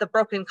that the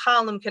broken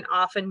column can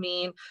often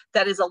mean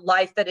that is a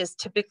life that has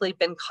typically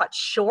been cut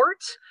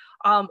short,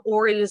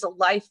 or it is a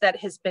life that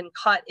has been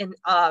cut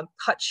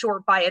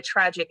short by a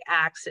tragic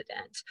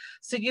accident.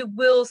 So you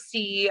will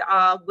see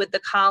with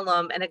the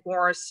column, and of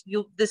course,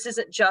 this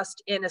isn't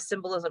just in a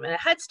symbolism in a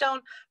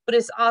headstone, but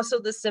it's also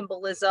the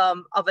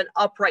symbolism of an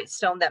upright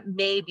stone that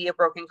may be a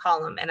broken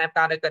column. And I've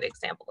got a good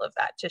example of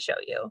that to show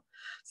you.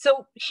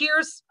 So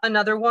here's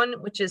another one,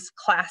 which is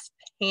clasped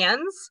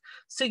hands.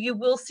 So you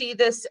will see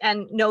this,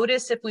 and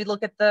notice if we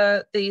look at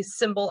the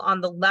symbol on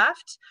the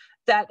left,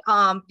 that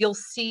you'll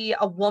see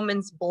a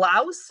woman's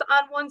blouse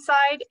on one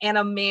side and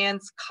a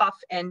man's cuff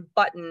and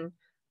button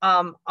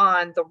on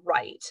the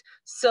right.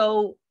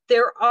 So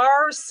there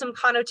are some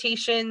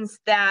connotations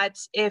that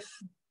if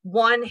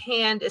one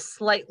hand is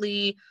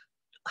slightly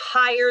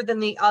higher than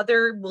the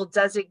other will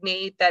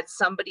designate that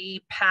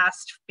somebody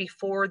passed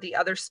before the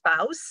other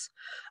spouse.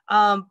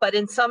 But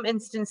in some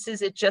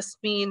instances, it just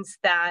means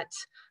that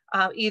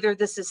either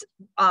this is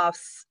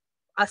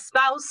a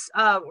spouse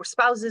or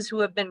spouses who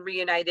have been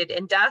reunited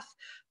in death.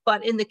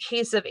 But in the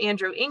case of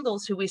Andrew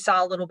Ingalls, who we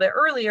saw a little bit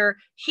earlier,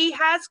 he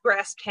has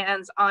grasped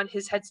hands on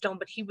his headstone,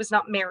 but he was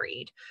not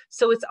married.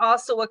 So it's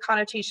also a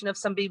connotation of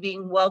somebody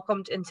being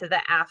welcomed into the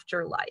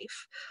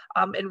afterlife,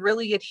 and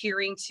really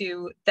adhering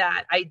to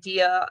that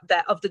idea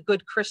that of the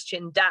good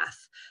Christian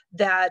death,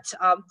 that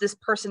this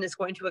person is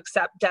going to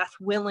accept death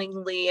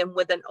willingly and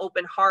with an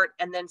open heart,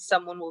 and then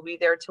someone will be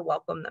there to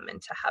welcome them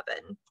into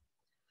heaven.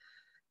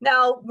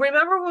 Now,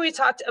 remember when we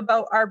talked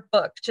about our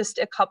book just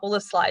a couple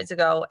of slides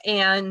ago,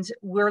 and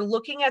we're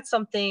looking at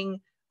something,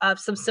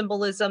 some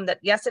symbolism that,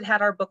 yes, it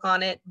had our book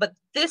on it, but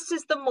this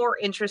is the more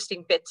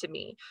interesting bit to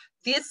me.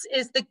 This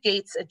is the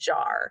gates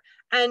ajar.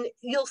 And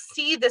you'll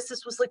see this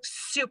was like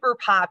super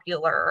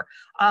popular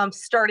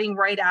starting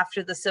right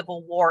after the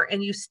Civil War.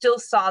 And you still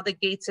saw the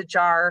gates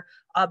ajar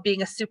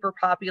being a super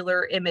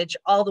popular image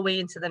all the way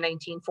into the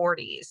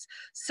 1940s.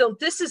 So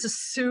this is a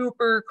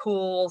super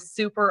cool,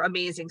 super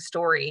amazing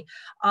story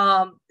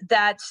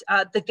that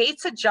the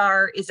gates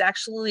ajar is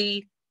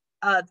actually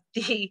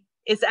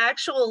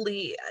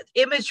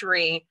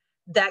imagery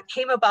that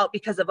came about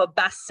because of a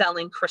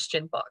best-selling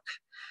Christian book.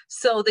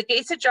 So The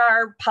Gates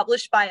Ajar,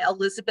 published by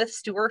Elizabeth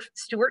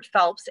Stuart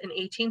Phelps in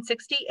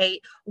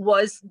 1868,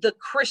 was the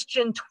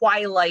Christian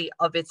twilight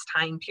of its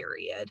time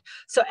period.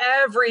 So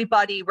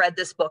everybody read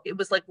this book. It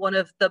was like one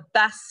of the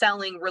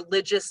best-selling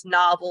religious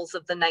novels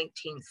of the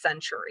 19th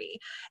century.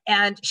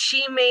 And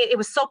it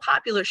was so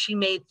popular, she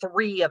made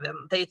 3 of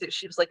them.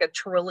 She was like a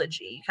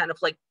trilogy, kind of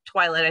like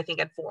Twilight, I think,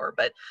 had 4,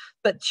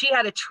 but she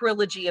had a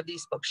trilogy of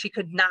these books. She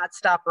could not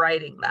stop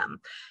writing them.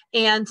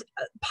 And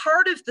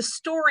part of the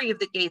story of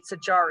The Gates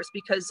Ajar is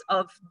because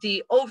of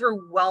the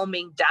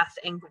overwhelming death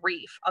and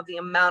grief of the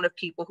amount of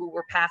people who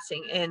were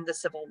passing in the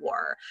Civil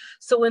War.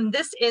 So in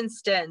this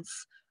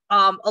instance,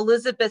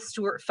 Elizabeth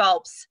Stuart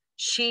Phelps,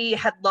 she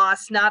had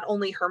lost not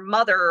only her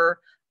mother,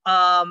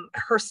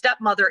 her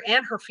stepmother,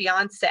 and her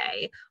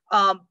fiance,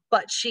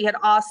 but she had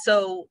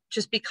also,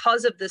 just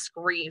because of this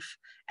grief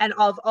and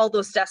of all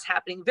those deaths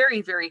happening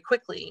very, very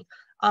quickly,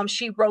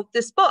 she wrote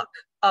this book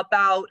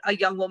about a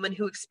young woman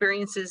who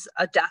experiences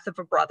a death of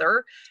a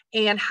brother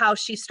and how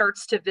she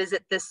starts to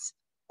visit this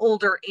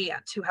older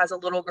aunt who has a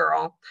little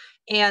girl.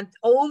 And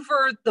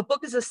the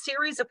book is a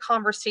series of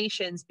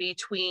conversations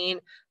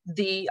between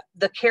the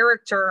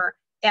character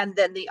and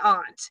then the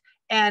aunt,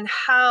 and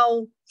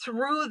how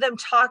through them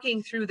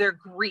talking through their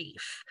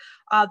grief,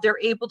 they're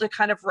able to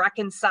kind of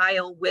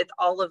reconcile with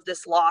all of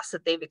this loss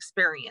that they've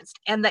experienced.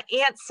 And the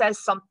aunt says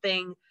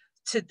something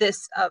to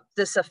this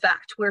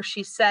effect, where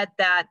she said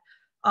that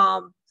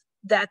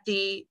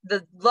the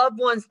loved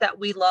ones that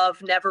we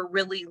love never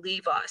really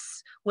leave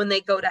us when they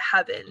go to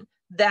heaven,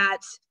 that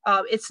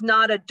it's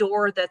not a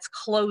door that's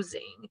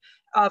closing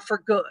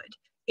for good.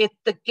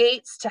 The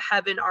gates to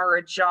heaven are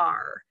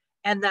ajar.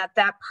 and that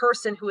that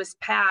person who has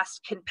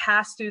passed can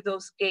pass through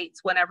those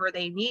gates whenever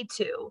they need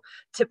to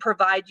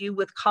provide you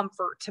with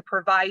comfort,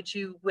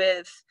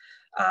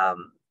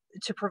 um,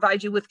 to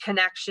provide you with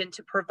connection,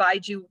 to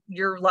provide you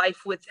your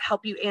life with,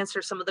 help you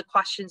answer some of the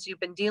questions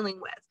you've been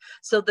dealing with.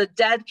 So the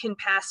dead can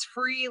pass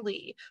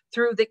freely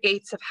through the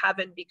gates of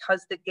heaven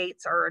because the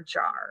gates are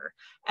ajar.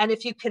 And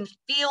if you can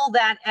feel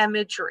that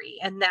imagery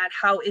and that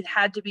how it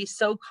had to be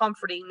so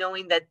comforting,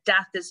 knowing that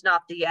death is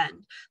not the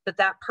end, that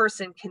that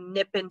person can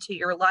nip into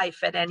your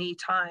life at any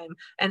time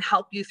and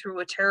help you through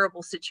a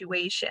terrible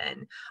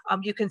situation,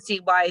 you can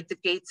see why the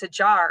gates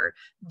ajar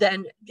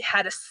then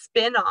had a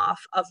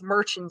spin-off of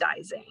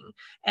merchandising.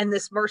 And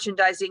this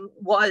merchandising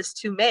was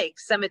to make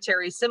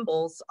cemetery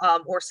symbols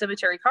or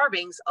cemetery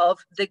carvings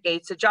of the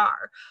gates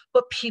ajar.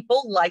 But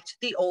people liked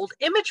the old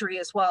imagery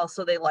as well.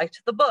 So they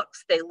liked the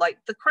books, they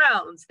liked the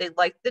crowns, they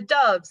liked the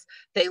doves,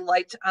 they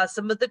liked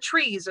some of the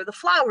trees or the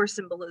flower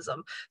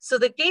symbolism. So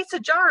the gates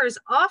ajar is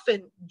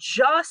often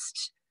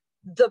just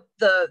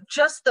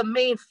the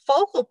main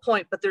focal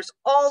point, but there's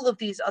all of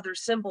these other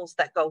symbols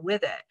that go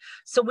with it.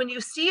 So when you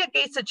see a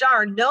gates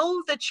ajar,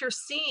 know that you're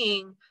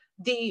seeing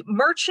the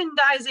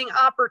merchandising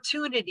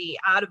opportunity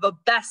out of a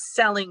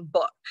best-selling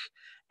book.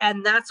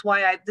 And that's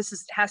why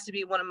has to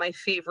be one of my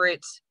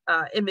favorite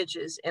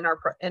images in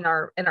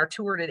our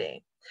tour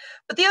today.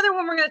 But the other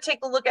one we're going to take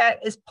a look at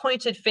is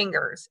pointed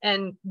fingers.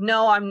 And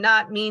no, I'm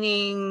not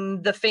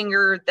meaning the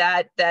finger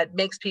that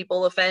makes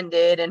people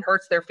offended and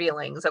hurts their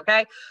feelings,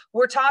 okay?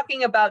 We're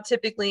talking about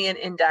typically an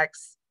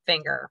index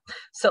finger,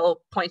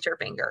 so pointer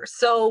finger.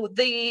 So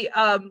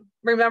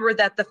remember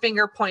that the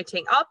finger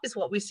pointing up is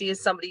what we see as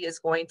somebody is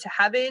going to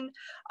heaven.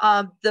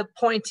 The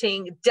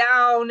pointing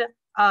down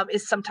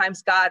is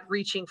sometimes God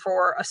reaching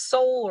for a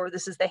soul, or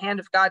this is the hand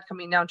of God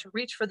coming down to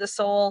reach for the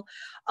soul.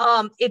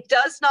 It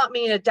does not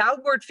mean, a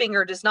downward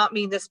finger does not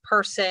mean this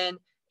person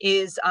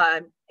is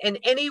in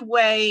any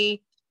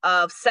way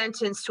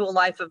sentenced to a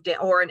life of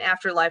or an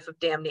afterlife of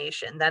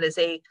damnation. That is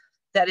a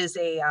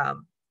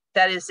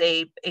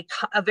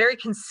very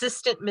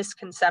consistent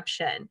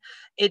misconception.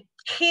 It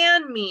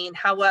can mean,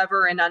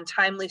 however, an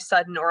untimely,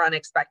 sudden, or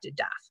unexpected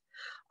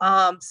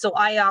death. So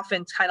I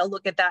often kind of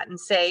look at that and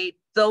say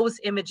those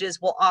images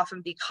will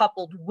often be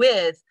coupled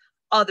with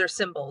other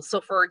symbols.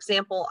 So for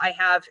example, I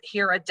have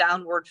here a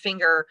downward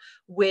finger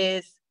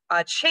with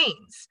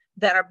chains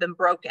that have been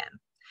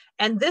broken.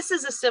 And this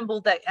is a symbol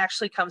that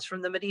actually comes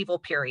from the medieval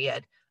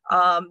period.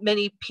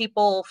 Many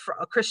people,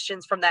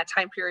 Christians from that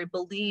time period,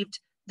 believed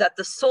that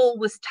the soul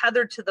was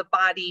tethered to the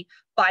body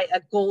by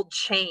a gold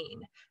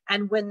chain.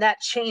 And when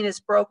that chain is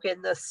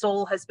broken, the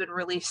soul has been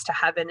released to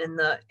heaven, and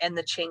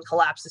the chain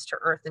collapses to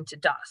earth and to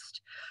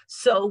dust.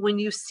 So when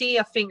you see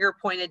a finger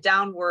pointed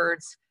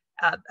downwards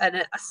and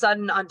a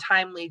sudden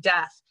untimely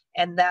death,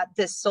 and that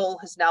this soul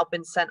has now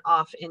been sent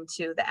off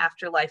into the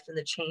afterlife and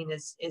the chain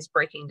is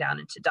breaking down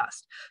into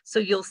dust. So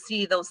you'll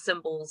see those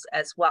symbols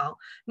as well.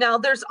 Now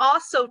there's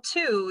also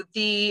too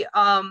the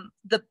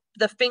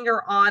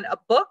finger on a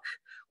book,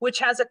 which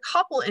has a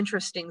couple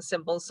interesting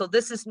symbols. So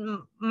this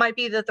might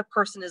be that the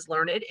person is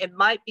learned. It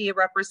might be a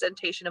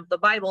representation of the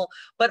Bible,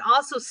 but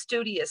also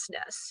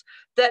studiousness.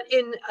 That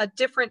in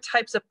different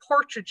types of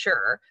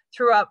portraiture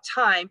throughout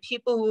time,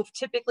 people who've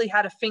typically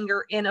had a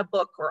finger in a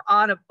book or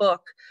on a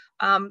book,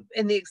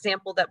 in the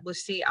example that we'll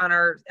see on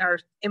our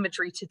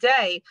imagery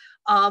today,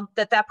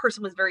 that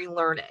person was very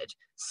learned.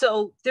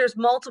 So there's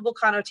multiple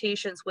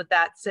connotations with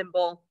that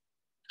symbol.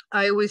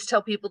 I always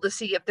tell people to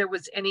see if there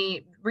was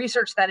any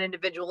research that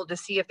individual to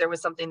see if there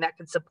was something that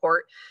could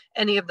support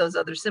any of those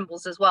other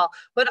symbols as well.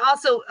 But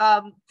also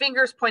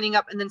fingers pointing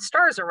up and then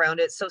stars around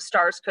it. So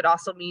stars could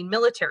also mean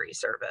military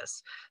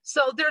service.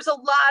 So there's a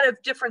lot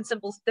of different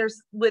symbols.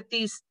 There's with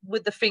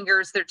the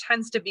fingers, there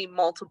tends to be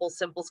multiple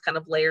symbols kind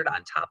of layered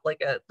on top,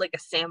 like a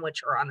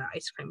sandwich or on an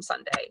ice cream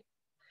sundae.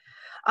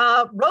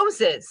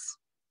 Roses.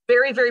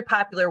 Very, very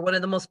popular. One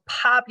of the most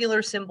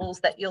popular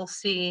symbols that you'll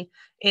see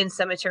in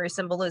cemetery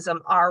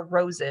symbolism are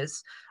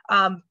roses,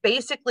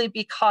 basically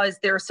because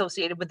they're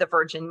associated with the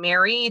Virgin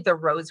Mary, the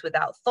rose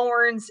without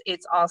thorns.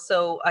 It's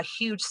also a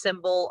huge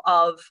symbol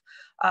of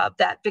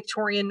that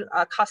Victorian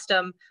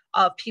custom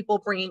of people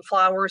bringing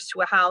flowers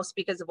to a house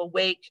because of a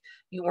wake.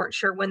 You weren't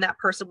sure when that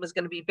person was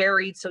going to be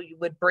buried, so you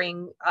would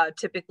bring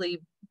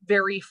typically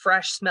very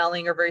fresh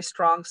smelling or very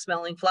strong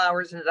smelling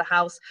flowers into the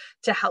house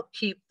to help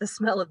keep the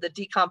smell of the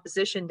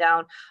decomposition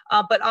down,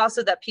 but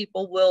also that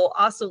people will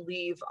also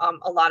leave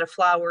a lot of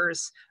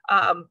flowers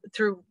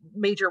through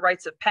major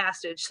rites of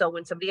passage. So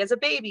when somebody has a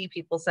baby,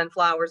 people send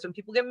flowers. When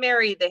people get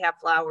married, they have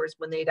flowers.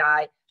 When they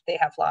die, they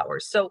have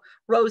flowers. So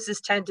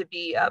roses tend to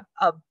be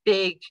a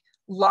big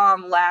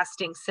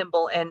long-lasting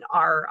symbol in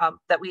our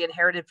that we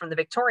inherited from the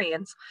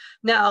Victorians.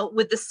 Now,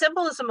 with the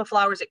symbolism of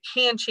flowers, it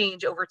can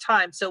change over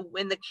time. So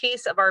in the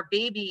case of our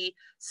baby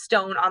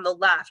stone on the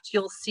left,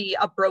 you'll see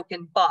a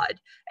broken bud,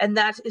 and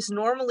that is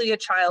normally a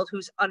child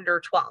who's under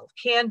 12.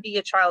 Can be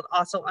a child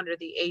also under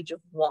the age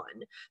of 1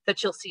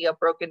 that you'll see a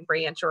broken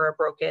branch or a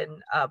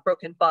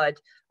broken bud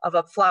of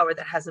a flower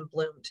that hasn't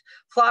bloomed.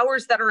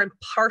 Flowers that are in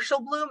partial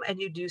bloom, and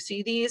you do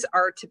see these,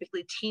 are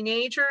typically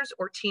teenagers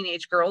or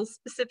teenage girls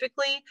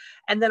specifically.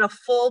 And then a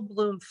full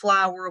bloom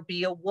flower will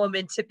be a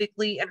woman,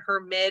 typically in her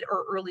mid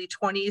or early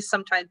 20s,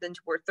 sometimes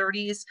into her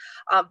 30s,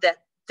 that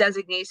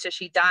designates that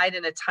she died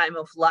in a time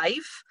of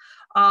life.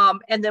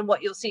 And then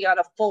what you'll see on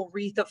a full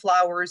wreath of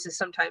flowers is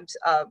sometimes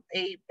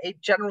a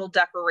general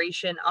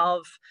declaration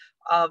of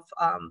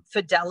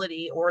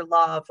fidelity or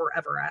love or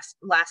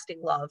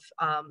everlasting love,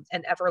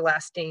 and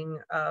everlasting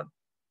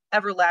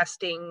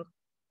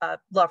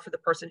love for the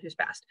person who's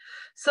passed.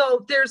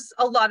 So there's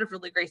a lot of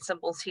really great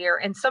symbols here.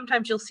 And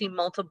sometimes you'll see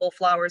multiple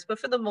flowers, but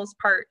for the most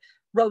part,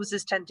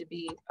 roses tend to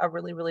be a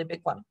really, really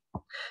big one.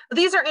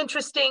 These are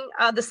interesting.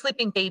 The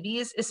sleeping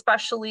babies,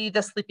 especially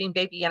the sleeping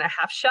baby in a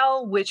half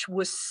shell, which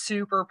was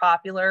super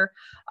popular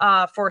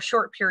for a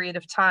short period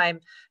of time.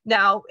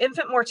 Now,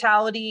 infant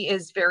mortality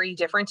is very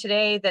different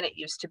today than it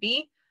used to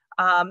be.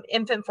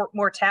 Infant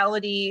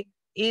mortality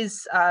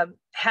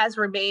has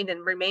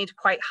remained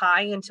quite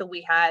high until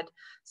we had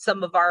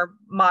some of our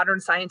modern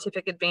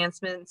scientific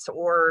advancements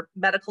or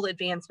medical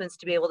advancements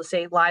to be able to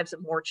save lives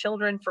of more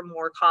children from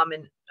more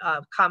common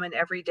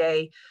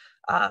everyday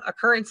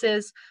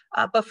occurrences.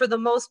 But for the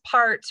most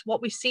part,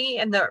 what we see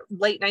in the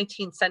late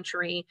 19th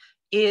century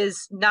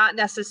is not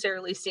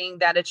necessarily seeing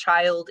that a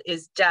child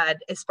is dead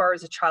as far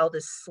as a child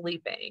is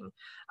sleeping.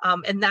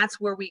 And that's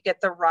where we get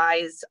the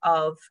rise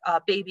of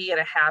baby in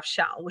a half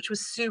shell, which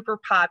was super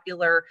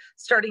popular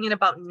starting in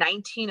about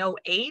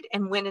 1908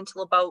 and went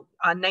until about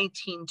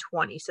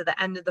 1920. So the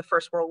end of the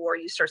First World War,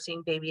 you start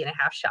seeing baby in a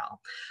half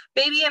shell.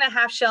 Baby in a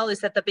half shell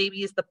is that the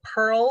baby is the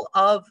pearl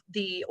of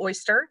the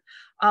oyster.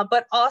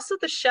 But also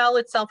the shell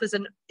itself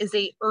is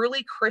a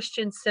early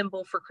Christian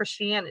symbol for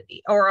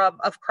Christianity, or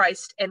of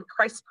Christ and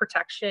Christ's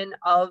protection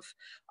of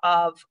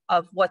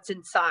what's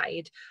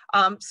inside.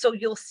 So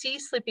you'll see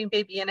sleeping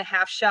baby in a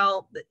half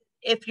shell.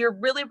 If you're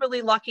really,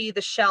 really lucky,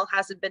 the shell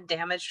hasn't been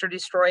damaged or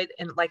destroyed,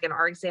 like in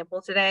our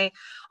example today.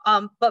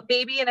 But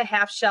baby in a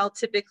half shell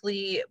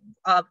typically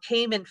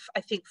came in,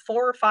 I think,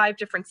 4 or 5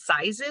 different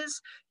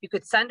sizes. You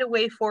could send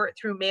away for it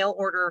through mail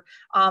order.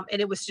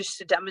 And it was just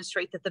to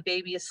demonstrate that the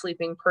baby is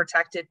sleeping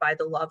protected by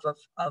the love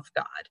of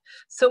God.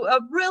 So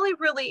a really,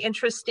 really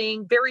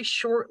interesting, very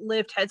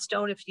short-lived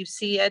headstone. If you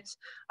see it,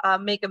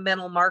 make a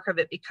mental mark of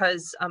it,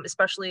 because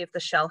especially if the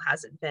shell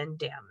hasn't been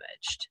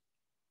damaged.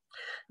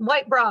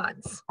 White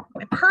bronze,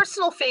 my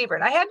personal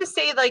favorite. I had to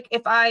say, like,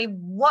 if I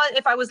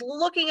was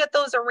looking at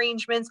those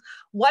arrangements,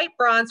 white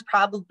bronze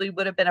probably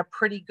would have been a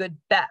pretty good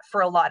bet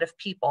for a lot of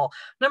people.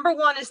 Number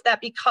one is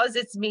that because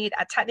it's made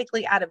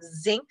technically out of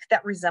zinc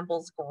that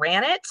resembles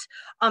granite,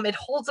 it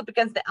holds up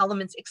against the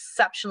elements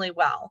exceptionally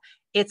well.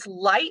 It's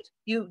light,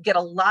 you get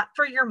a lot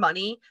for your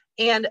money,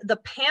 and the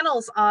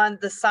panels on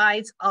the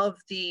sides of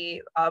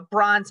the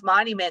bronze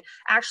monument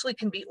actually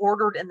can be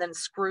ordered and then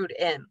screwed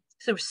in.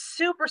 So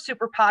super,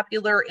 super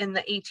popular in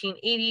the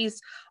 1880s,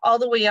 all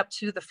the way up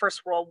to the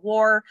First World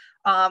War.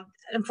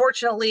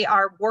 Unfortunately,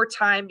 our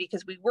wartime,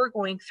 because we were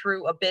going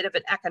through a bit of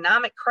an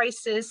economic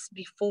crisis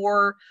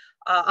before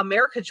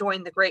America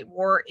joined the Great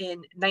War in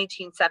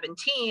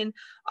 1917,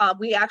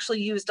 we actually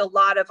used a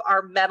lot of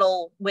our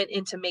metal, went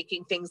into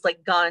making things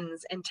like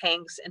guns and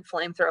tanks and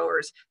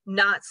flamethrowers,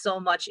 not so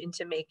much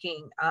into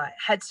making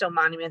headstone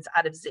monuments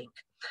out of zinc.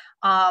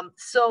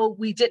 So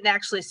we didn't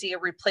actually see a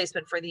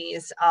replacement for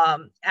these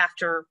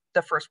after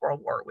the First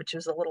World War, which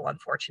is a little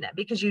unfortunate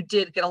because you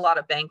did get a lot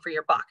of bang for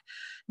your buck.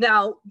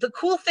 Now, the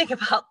cool thing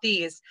about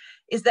these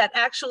is that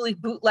actually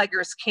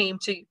bootleggers came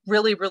to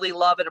really, really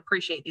love and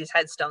appreciate these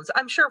headstones.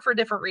 I'm sure for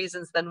different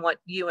reasons than what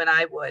you and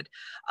I would.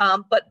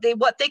 But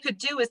what they could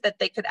do is that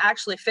they could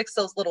actually fix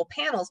those little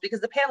panels,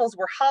 because the panels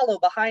were hollow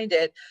behind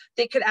it.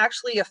 They could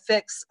actually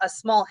affix a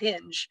small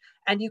hinge,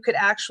 and you could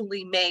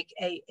actually make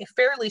a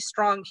fairly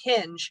strong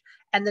hinge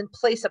and then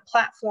place a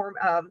platform,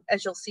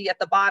 as you'll see at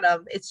the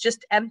bottom. It's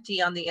just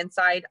empty on the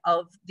inside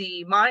of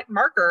the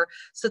marker.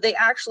 So they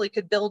actually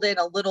could build in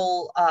a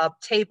little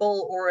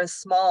table or a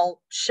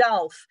small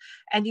shelf,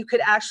 and you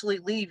could actually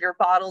leave your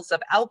bottles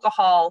of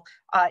alcohol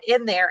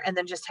in there, and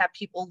then just have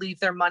people leave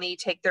their money,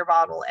 take their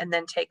bottle, and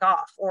then take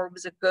off. Or it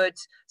was a good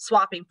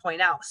swapping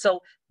point out. So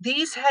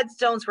these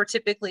headstones were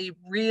typically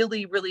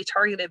really, really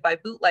targeted by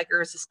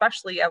bootleggers,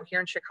 especially out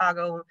here in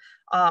Chicago,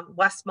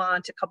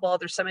 Westmont, a couple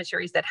other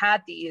cemeteries that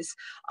had these.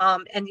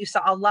 And you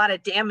saw a lot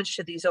of damage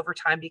to these over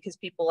time because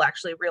people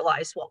actually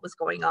realized what was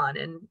going on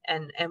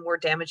and were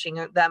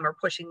damaging them or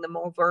pushing them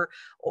over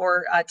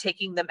or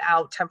taking them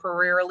out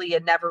temporarily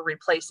and never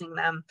replacing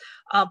them.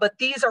 But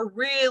these are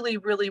really,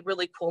 really,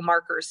 really cool markers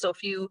markers. So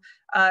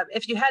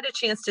if you had a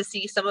chance to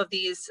see some of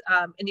these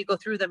and you go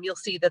through them, you'll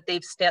see that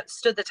they've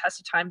stood the test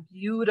of time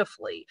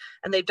beautifully,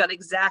 and they've done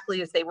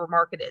exactly as they were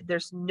marketed.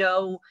 There's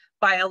no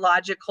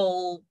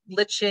biological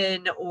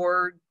lichen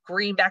or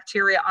green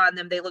bacteria on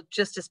them. They look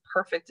just as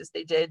perfect as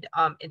they did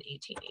in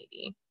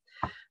 1880.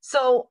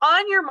 So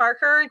on your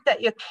marker,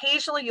 that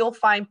occasionally you'll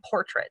find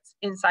portraits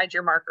inside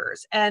your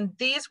markers, and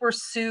these were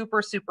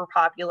super, super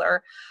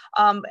popular.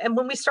 And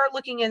when we start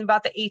looking in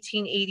about the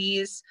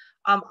 1880s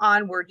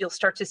onward, you'll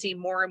start to see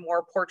more and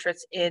more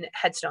portraits in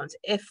headstones.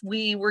 If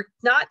we were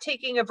not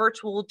taking a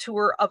virtual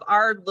tour of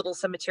our little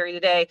cemetery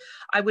today,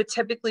 I would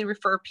typically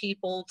refer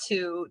people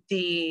to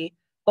the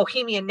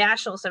Bohemian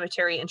National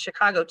Cemetery in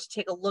Chicago to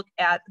take a look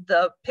at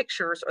the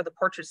pictures or the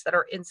portraits that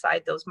are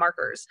inside those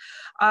markers.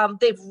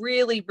 They've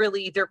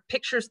they're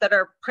pictures that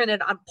are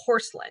printed on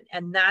porcelain,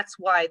 and that's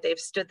why they've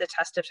stood the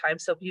test of time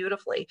so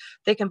beautifully.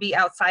 They can be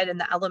outside in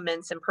the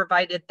elements, and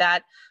provided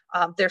that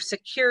they're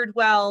secured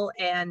well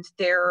and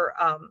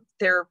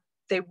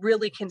they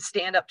really can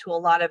stand up to a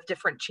lot of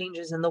different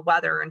changes in the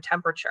weather and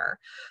temperature.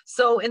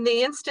 So in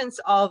the instance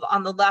of,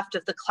 on the left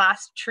of the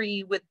clasped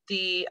tree with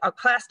the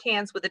clasped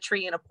hands with a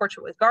tree and a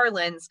portrait with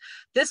garlands,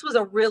 this was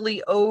a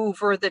really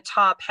over the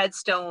top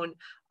headstone,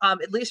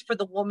 at least for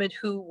the woman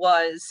who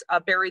was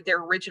buried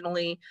there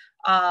originally,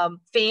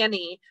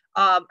 Fanny.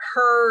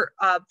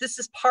 This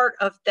is part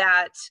of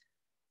that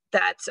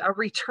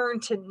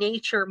return to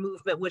nature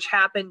movement, which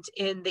happened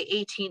in the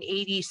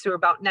 1880s through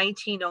about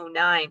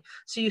 1909.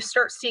 So you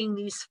start seeing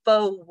these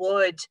faux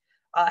wood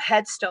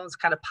headstones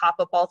kind of pop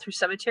up all through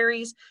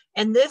cemeteries.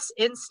 In this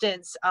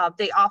instance,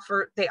 they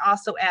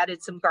also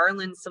added some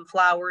garlands, some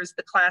flowers,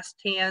 the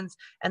clasped hands,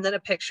 and then a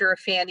picture of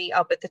Fanny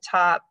up at the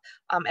top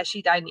as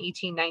she died in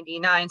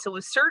 1899. So it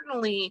was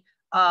certainly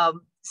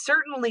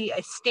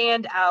a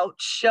standout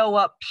show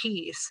up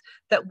piece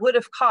that would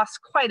have cost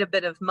quite a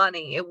bit of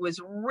money. It was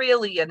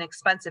really an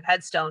expensive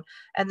headstone.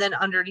 And then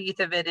underneath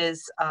of it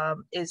is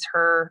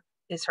her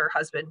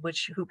husband,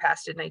 who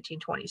passed in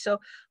 1920. So a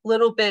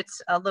little bit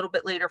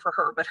later for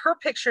her, but her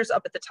picture's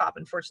up at the top.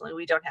 Unfortunately,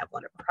 we don't have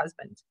one of her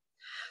husbands.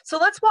 So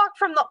let's walk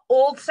from the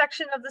old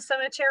section of the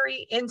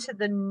cemetery into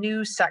the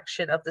new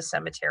section of the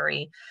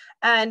cemetery.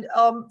 And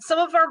some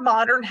of our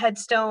modern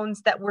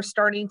headstones that we're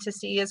starting to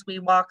see as we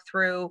walk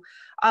through,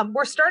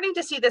 we're starting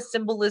to see the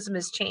symbolism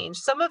has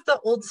changed. Some of the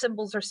old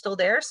symbols are still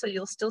there, so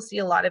you'll still see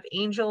a lot of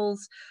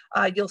angels.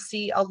 You'll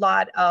see a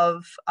lot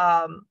of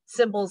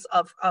symbols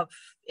of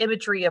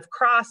imagery of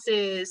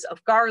crosses,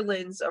 of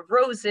garlands, of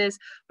roses,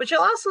 but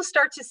you'll also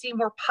start to see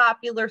more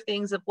popular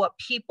things of what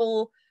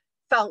people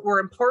felt were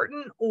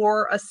important,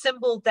 or a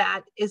symbol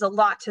that is a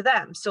lot to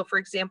them. So for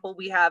example,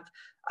 we have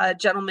a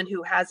gentleman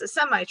who has a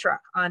semi-truck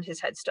on his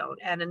headstone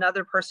and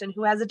another person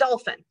who has a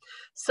dolphin.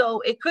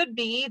 So it could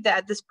be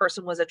that this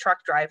person was a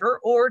truck driver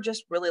or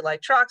just really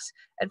liked trucks.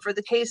 And for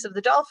the case of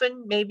the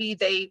dolphin, maybe if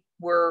they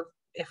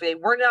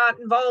were not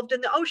involved in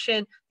the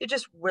ocean, they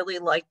just really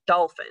like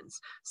dolphins.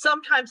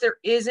 Sometimes there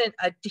isn't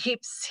a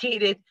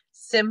deep-seated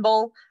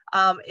symbol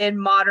in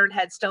modern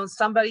headstones.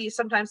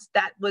 Sometimes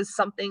that was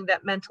something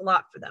that meant a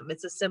lot for them.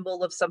 It's a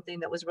symbol of something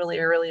that was really,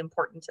 really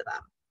important to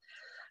them.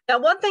 Now,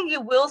 one thing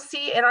you will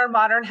see in our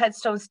modern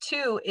headstones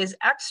too is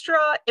extra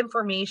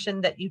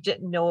information that you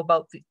didn't know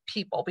about the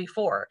people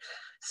before.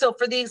 So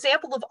for the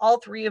example of all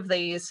three of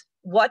these,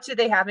 what do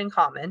they have in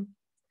common?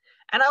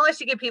 And I'll let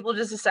you give people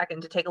just a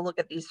second to take a look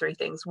at these three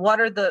things.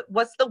 What's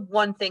the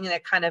one thing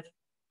that kind of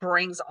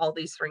brings all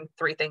these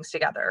three things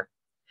together?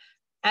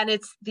 And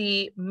it's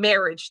the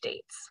marriage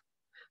dates.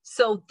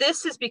 So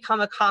this has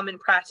become a common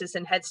practice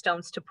in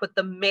headstones to put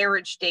the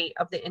marriage date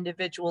of the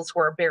individuals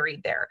who are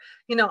buried there.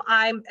 You know,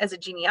 I'm, as a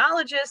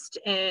genealogist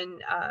in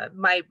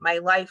my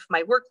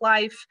work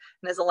life,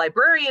 and as a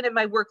librarian in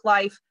my work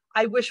life,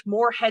 I wish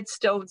more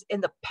headstones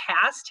in the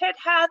past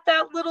had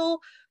that little,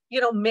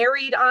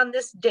 married on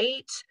this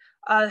date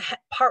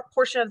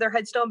portion of their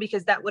headstone,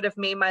 because that would have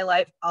made my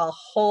life a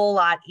whole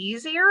lot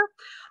easier.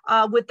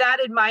 With that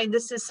in mind,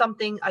 this is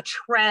a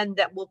trend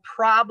that will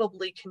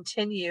probably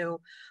continue.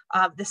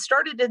 This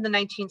started in the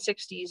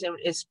 1960s and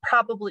is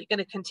probably going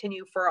to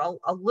continue for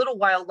a little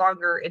while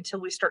longer until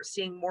we start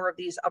seeing more of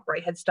these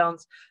upright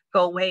headstones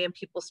go away and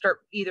people start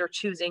either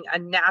choosing a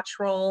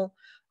natural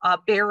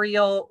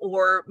burial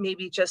or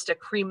maybe just a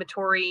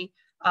crematory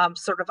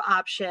sort of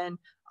option.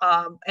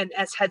 And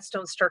as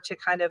headstones start to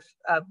kind of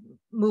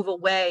move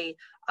away,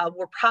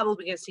 we're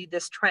probably going to see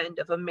this trend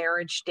of a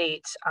marriage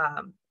date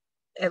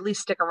at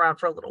least stick around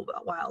for a little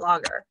while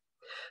longer.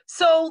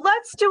 So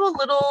let's do a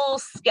little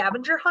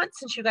scavenger hunt.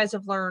 Since you guys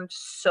have learned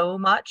so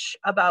much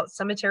about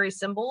cemetery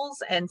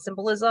symbols and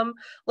symbolism,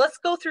 let's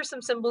go through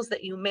some symbols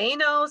that you may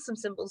know, some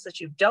symbols that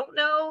you don't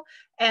know,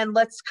 and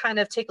let's kind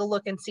of take a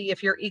look and see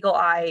if your eagle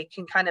eye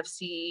can kind of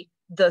see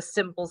the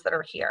symbols that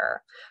are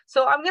here.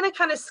 So I'm going to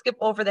kind of skip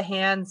over the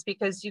hands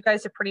because you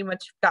guys have pretty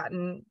much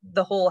gotten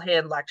the whole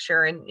hand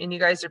lecture, and you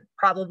guys are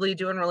probably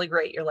doing really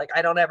great. You're like,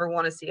 I don't ever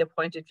want to see a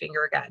pointed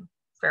finger again.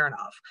 fair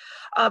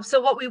enough. So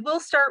what we will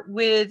start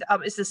with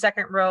is the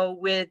second row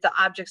with the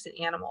objects and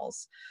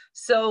animals.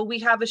 So we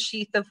have a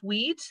sheath of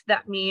wheat.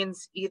 That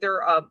means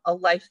either a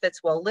life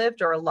that's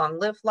well-lived or a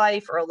long-lived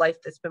life, or a life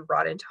that's been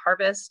brought into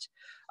harvest.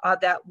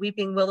 That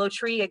weeping willow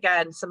tree,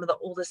 again, some of the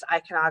oldest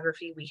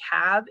iconography we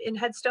have in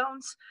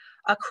headstones.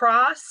 A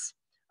cross,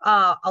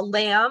 a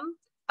lamb,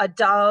 a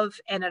dove,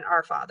 and an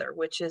Our Father,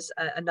 which is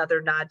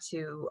another nod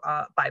to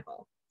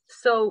Bible.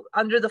 So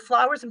under the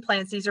flowers and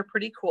plants, these are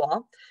pretty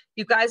cool.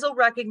 You guys will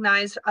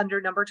recognize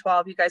under number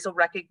 12, you guys will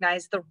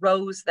recognize the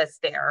rose that's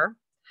there.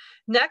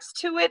 Next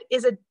to it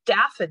is a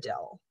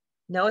daffodil.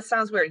 No, it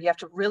sounds weird. You have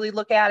to really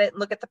look at it and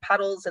look at the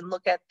petals and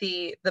look at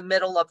the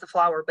middle of the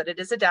flower, but it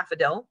is a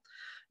daffodil.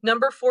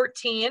 Number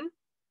 14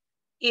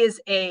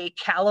 is a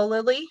calla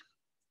lily.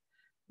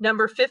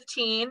 Number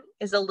 15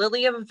 is a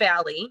lily of the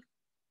valley.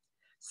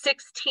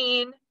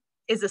 16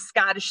 is a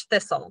Scottish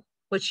thistle,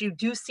 which you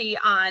do see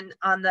on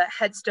the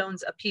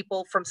headstones of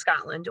people from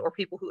Scotland or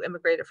people who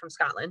immigrated from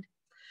Scotland.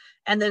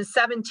 And then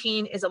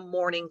 17 is a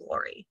morning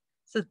glory.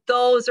 So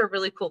those are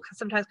really cool,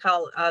 sometimes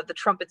called the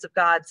trumpets of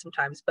God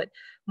sometimes, but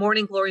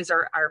morning glories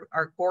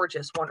are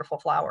gorgeous, wonderful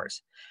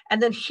flowers.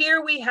 And then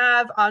here we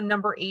have on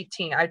number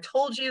 18, I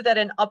told you that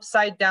an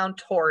upside down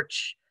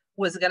torch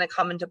was gonna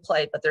come into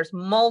play, but there's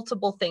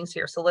multiple things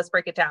here. So let's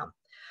break it down.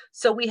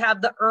 So we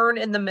have the urn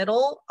in the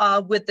middle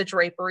with the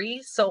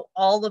drapery. So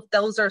all of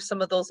those are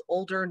some of those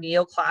older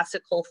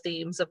neoclassical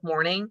themes of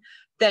mourning.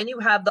 Then you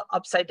have the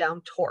upside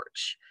down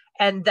torch.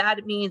 And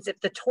that means if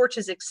the torch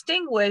is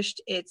extinguished,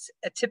 it's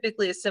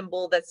typically a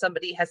symbol that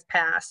somebody has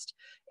passed.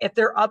 If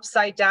they're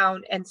upside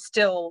down and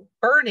still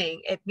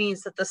burning, it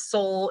means that the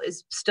soul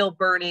is still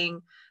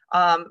burning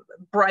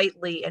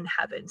brightly in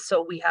heaven.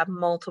 So we have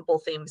multiple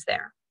themes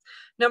there.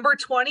 Number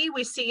 20,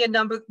 we see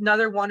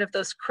another one of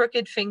those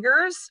crooked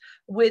fingers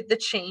with the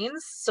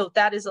chains. So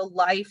that is a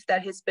life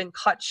that has been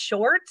cut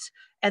short,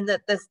 and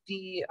that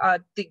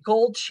the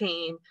gold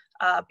chain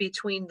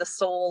between the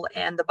soul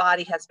and the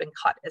body has been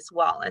cut as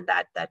well. And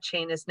that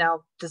chain is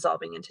now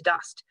dissolving into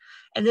dust.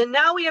 And then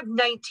now we have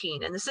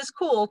 19, and this is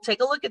cool.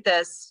 Take a look at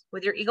this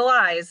with your eagle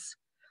eyes.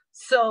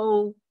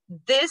 So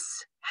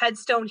this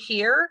headstone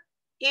here,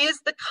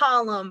 is the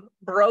column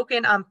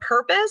broken on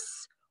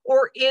purpose,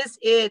 or is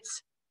it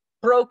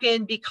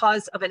broken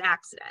because of an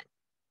accident?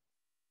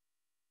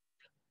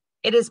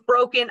 It is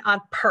broken on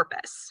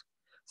purpose.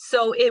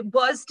 So it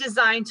was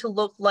designed to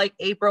look like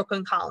a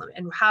broken column.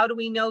 And how do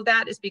we know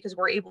that? Is because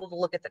we're able to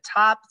look at the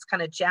top, it's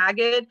kind of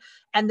jagged,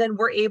 and then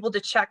we're able to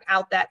check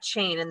out that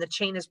chain, and the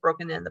chain is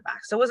broken in the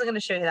back. So I wasn't going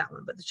to show you that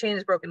one, but the chain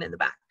is broken in the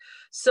back.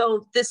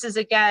 So this is,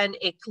 again,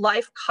 a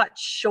life cut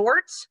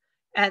short,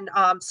 and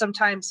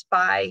sometimes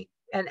by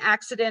an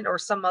accident or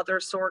some other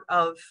sort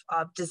of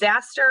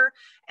disaster.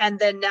 And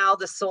then now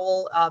the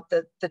soul,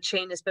 the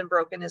chain has been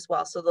broken as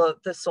well. So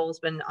the soul's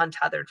been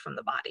untethered from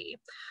the body.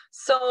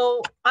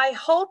 So I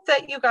hope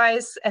that you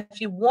guys,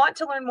 if you want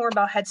to learn more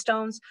about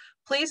headstones,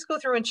 please go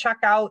through and check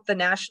out the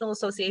National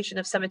Association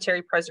of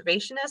Cemetery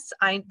Preservationists.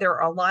 There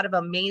are a lot of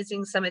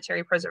amazing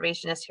cemetery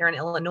preservationists here in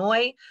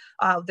Illinois.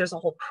 There's a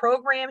whole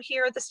program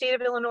here at the state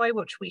of Illinois,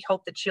 which we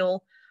hope that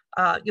you'll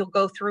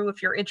go through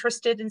if you're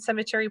interested in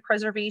cemetery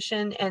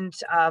preservation, and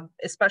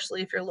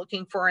especially if you're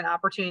looking for an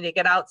opportunity to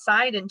get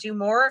outside and do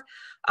more.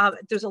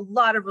 There's a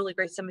lot of really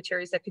great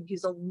cemeteries that could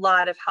use a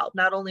lot of help,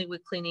 not only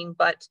with cleaning,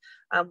 but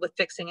with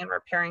fixing and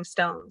repairing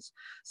stones.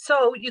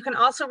 So you can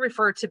also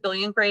refer to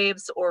Billion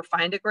Graves or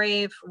Find a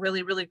Grave,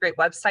 really, really great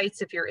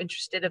websites if you're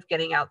interested of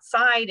getting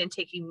outside and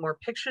taking more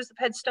pictures of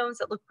headstones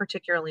that look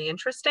particularly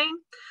interesting.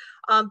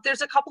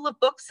 There's a couple of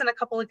books and a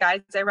couple of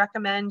guides I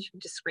recommend. You can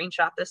just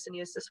screenshot this and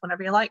use this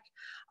whenever you like.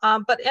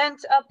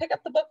 Pick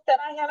up the book that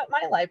I have at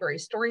my library,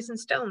 Stories in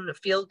Stone, a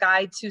field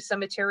guide to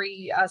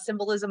cemetery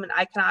symbolism and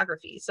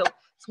iconography. So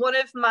it's one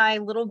of my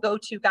little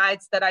go-to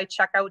guides that I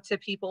check out to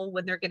people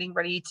when they're getting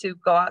ready to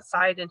go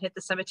outside and hit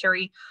the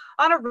cemetery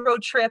on a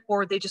road trip,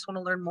 or they just want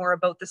to learn more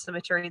about the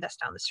cemetery that's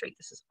down the street.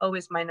 This is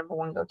always my number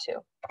one go-to.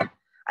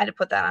 I had to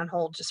put that on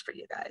hold just for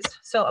you guys.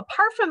 So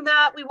apart from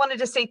that, we wanted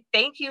to say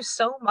thank you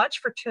so much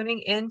for tuning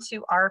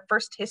into our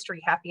first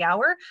History Happy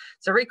Hour.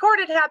 It's a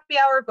recorded happy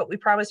hour, but we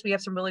promise we have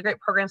some really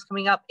great programs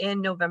coming up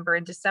in November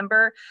and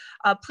December.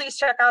 Please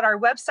check out our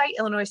website,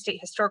 Illinois State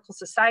Historical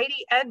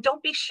Society, and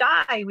don't be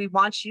shy. We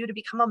want you to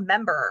become a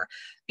member.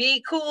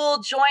 Be cool,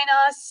 join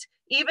us.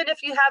 Even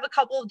if you have a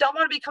couple don't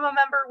want to become a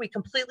member, we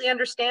completely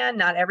understand.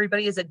 Not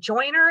everybody is a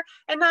joiner,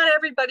 and not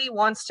everybody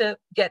wants to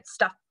get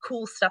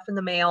cool stuff in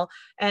the mail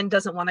and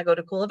doesn't want to go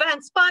to cool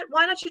events. But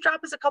why don't you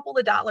drop us a couple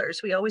of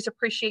dollars? We always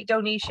appreciate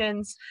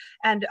donations,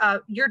 and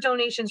your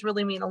donations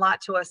really mean a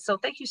lot to us. So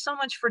thank you so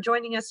much for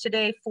joining us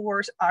today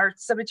for our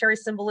Cemetery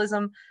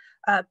Symbolism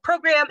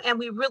program, and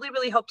we really,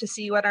 really hope to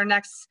see you at our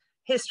next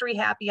History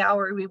Happy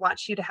Hour. We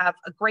want you to have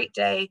a great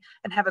day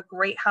and have a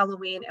great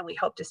Halloween, and we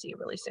hope to see you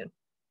really soon.